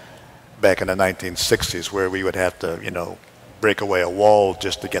imagined back in the 1960s where we would have to, you know, break away a wall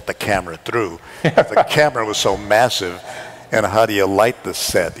just to get the camera through. The camera was so massive, and how do you light the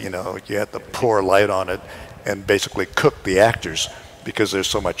set? You know, you had to pour light on it and basically cook the actors because there's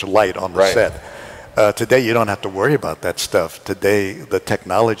so much light on the set. Today, you don't have to worry about that stuff. Today, the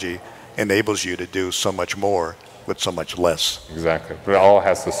technology enables you to do so much more with so much less. Exactly. But it all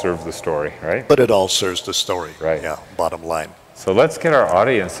has to serve the story, right? But it all serves the story. Right. Yeah, bottom line. So let's get our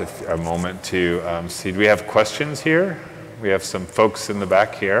audience a moment to see. Do we have questions here? We have some folks in the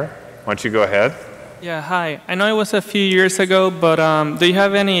back here. Why don't you go ahead? Yeah, hi. I know it was a few years ago, but do you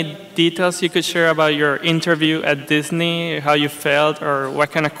have any details you could share about your interview at Disney, how you felt, or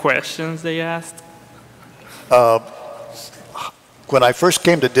what kind of questions they asked? When I first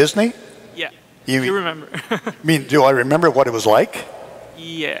came to Disney? Yeah, you remember. Do I remember what it was like?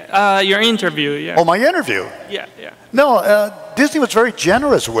 Yeah, your interview, yeah. Oh, my interview? Yeah, yeah. No, Disney was very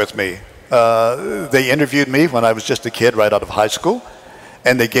generous with me. They interviewed me when I was just a kid right out of high school,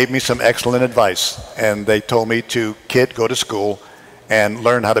 and they gave me some excellent advice. And they told me to, kid, go to school and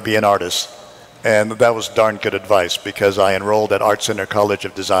learn how to be an artist. And that was darn good advice because I enrolled at Art Center College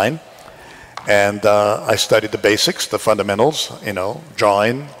of Design. And I studied the basics, the fundamentals, you know,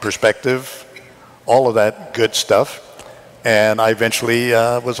 drawing, perspective, all of that good stuff. And I eventually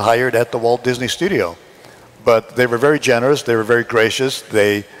was hired at the Walt Disney Studio. But they were very generous, they were very gracious.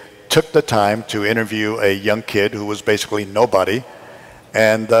 They took the time to interview a young kid who was basically nobody.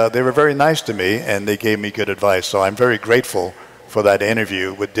 And they were very nice to me, and they gave me good advice. So I'm very grateful for that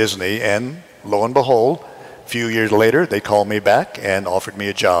interview with Disney. And lo and behold, a few years later, they called me back and offered me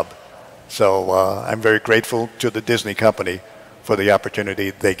a job. So I'm very grateful to the Disney company for the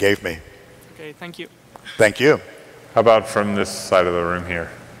opportunity they gave me. Okay, thank you. Thank you. How about from this side of the room here?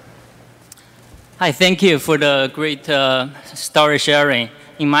 Hi, thank you for the great story sharing.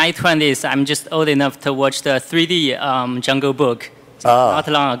 In my 20s, I'm just old enough to watch the 3D Jungle Book not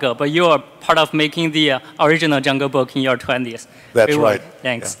long ago, but you are part of making the original Jungle Book in your 20s. That's right.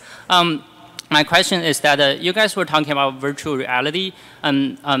 Thanks. Yeah. My question is that you guys were talking about virtual reality,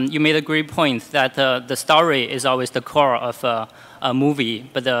 and you made a great point that the story is always the core of a movie,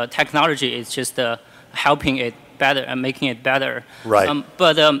 but the technology is just helping it better and making it better. Right.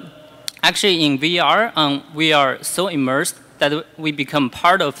 Actually, in VR, we are so immersed that we become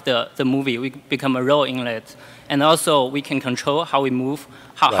part of the movie. We become a role in it. And also, we can control how we move,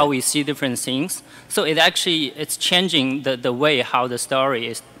 how we see different things. So it's changing the way how the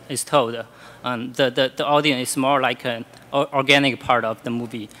story is told. The audience is more like an organic part of the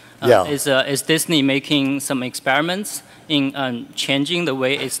movie. Is Disney making some experiments in changing the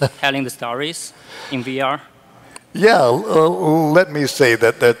way it's telling the stories in VR? Yeah, let me say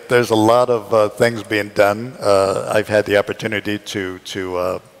that there's a lot of things being done. I've had the opportunity to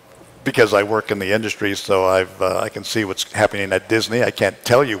because I work in the industry, so I can see what's happening at Disney. I can't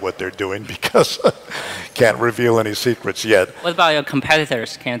tell you what they're doing because I can't reveal any secrets yet. What about your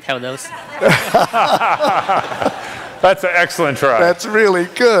competitors? Can you tell those? That's an excellent try. That's really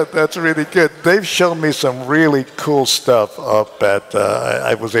good. That's really good. They've shown me some really cool stuff up at,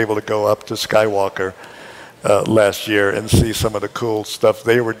 I was able to go up to Skywalker last year and see some of the cool stuff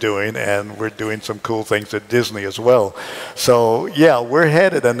they were doing, and we're doing some cool things at Disney as well. So yeah, we're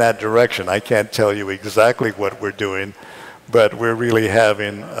headed in that direction. I can't tell you exactly what we're doing, but we're really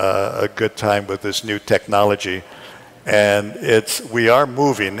having a good time with this new technology. And we are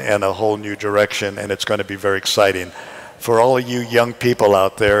moving in a whole new direction, and it's going to be very exciting. For all of you young people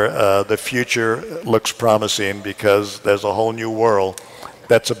out there, the future looks promising because there's a whole new world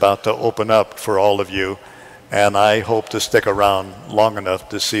that's about to open up for all of you. And I hope to stick around long enough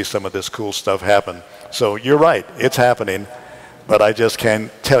to see some of this cool stuff happen. So you're right, it's happening, but I just can't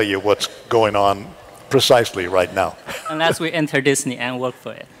tell you what's going on precisely right now. Unless we enter Disney and work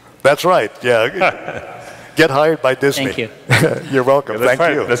for it. That's right, yeah. Get hired by Disney. Thank you. You're welcome, thank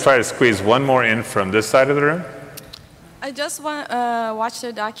you. Let's try to squeeze one more in from this side of the room. I just watched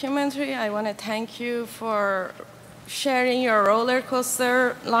the documentary. I want to thank you for sharing your roller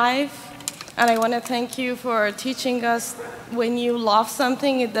coaster life. And I want to thank you for teaching us when you love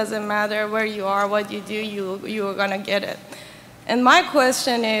something, it doesn't matter where you are, what you do, you are going to get it. And my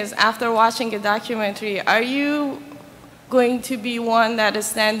question is, after watching a documentary, are you going to be one that is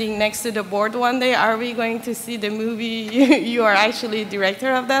standing next to the board one day? Are we going to see the movie you are actually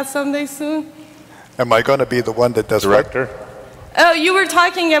director of that someday soon? Am I going to be the one that does director? Oh, you were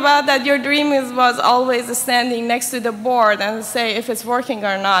talking about that your dream was always standing next to the board and say if it's working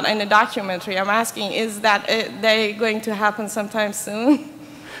or not in a documentary. I'm asking, is that day going to happen sometime soon?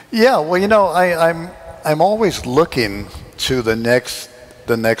 Yeah, well, you know, I'm always looking to the next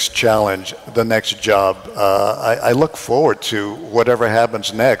challenge, the next job. I look forward to whatever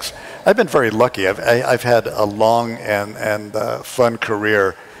happens next. I've been very lucky. I've had a long and fun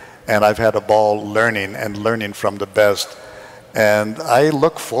career, and I've had a ball learning from the best. And I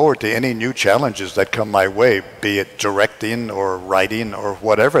look forward to any new challenges that come my way, be it directing or writing or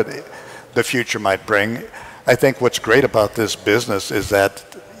whatever the future might bring. I think what's great about this business is that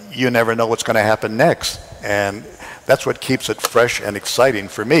you never know what's going to happen next. And That's what keeps it fresh and exciting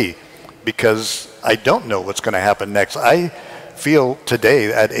for me, because I don't know what's going to happen next. I feel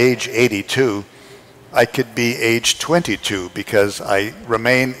today at age 82, I could be age 22 because I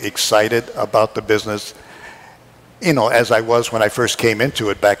remain excited about the business, you know, as I was when I first came into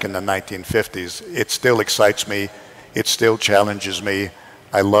it back in the 1950s. It still excites me. It still challenges me.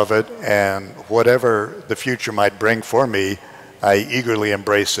 I love it. And whatever the future might bring for me, I eagerly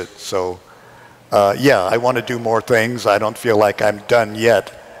embrace it. So, yeah, I want to do more things. I don't feel like I'm done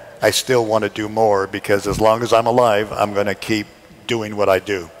yet. I still want to do more because as long as I'm alive, I'm going to keep doing what I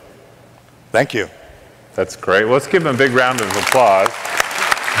do. Thank you. That's great. Well, let's give him a big round of applause.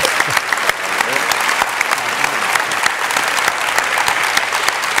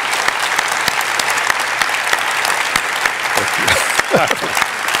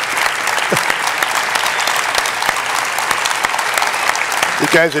 You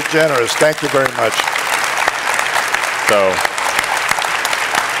guys are generous. Thank you very much. So,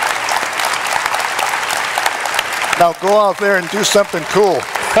 now go out there and do something cool.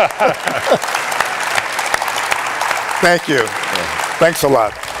 Thank you. Thanks a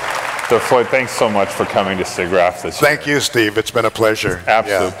lot. So Floyd, thanks so much for coming to SIGGRAPH this year. Thank you, Steve. It's been a pleasure.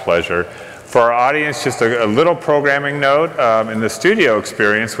 Absolute pleasure. For our audience, just a little programming note. In the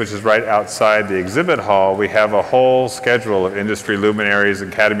StudioXperience, which is right outside the exhibit hall, we have a whole schedule of industry luminaries,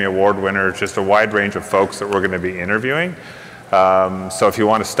 Academy Award winners, just a wide range of folks that we're going to be interviewing. So if you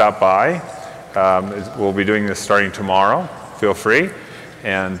want to stop by, we'll be doing this starting tomorrow. Feel free.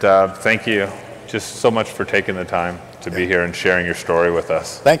 And thank you just so much for taking the time to be here and sharing your story with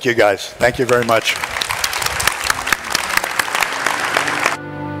us. Thank you, guys. Thank you very much.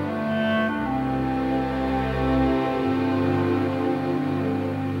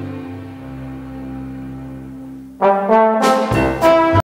 Bye.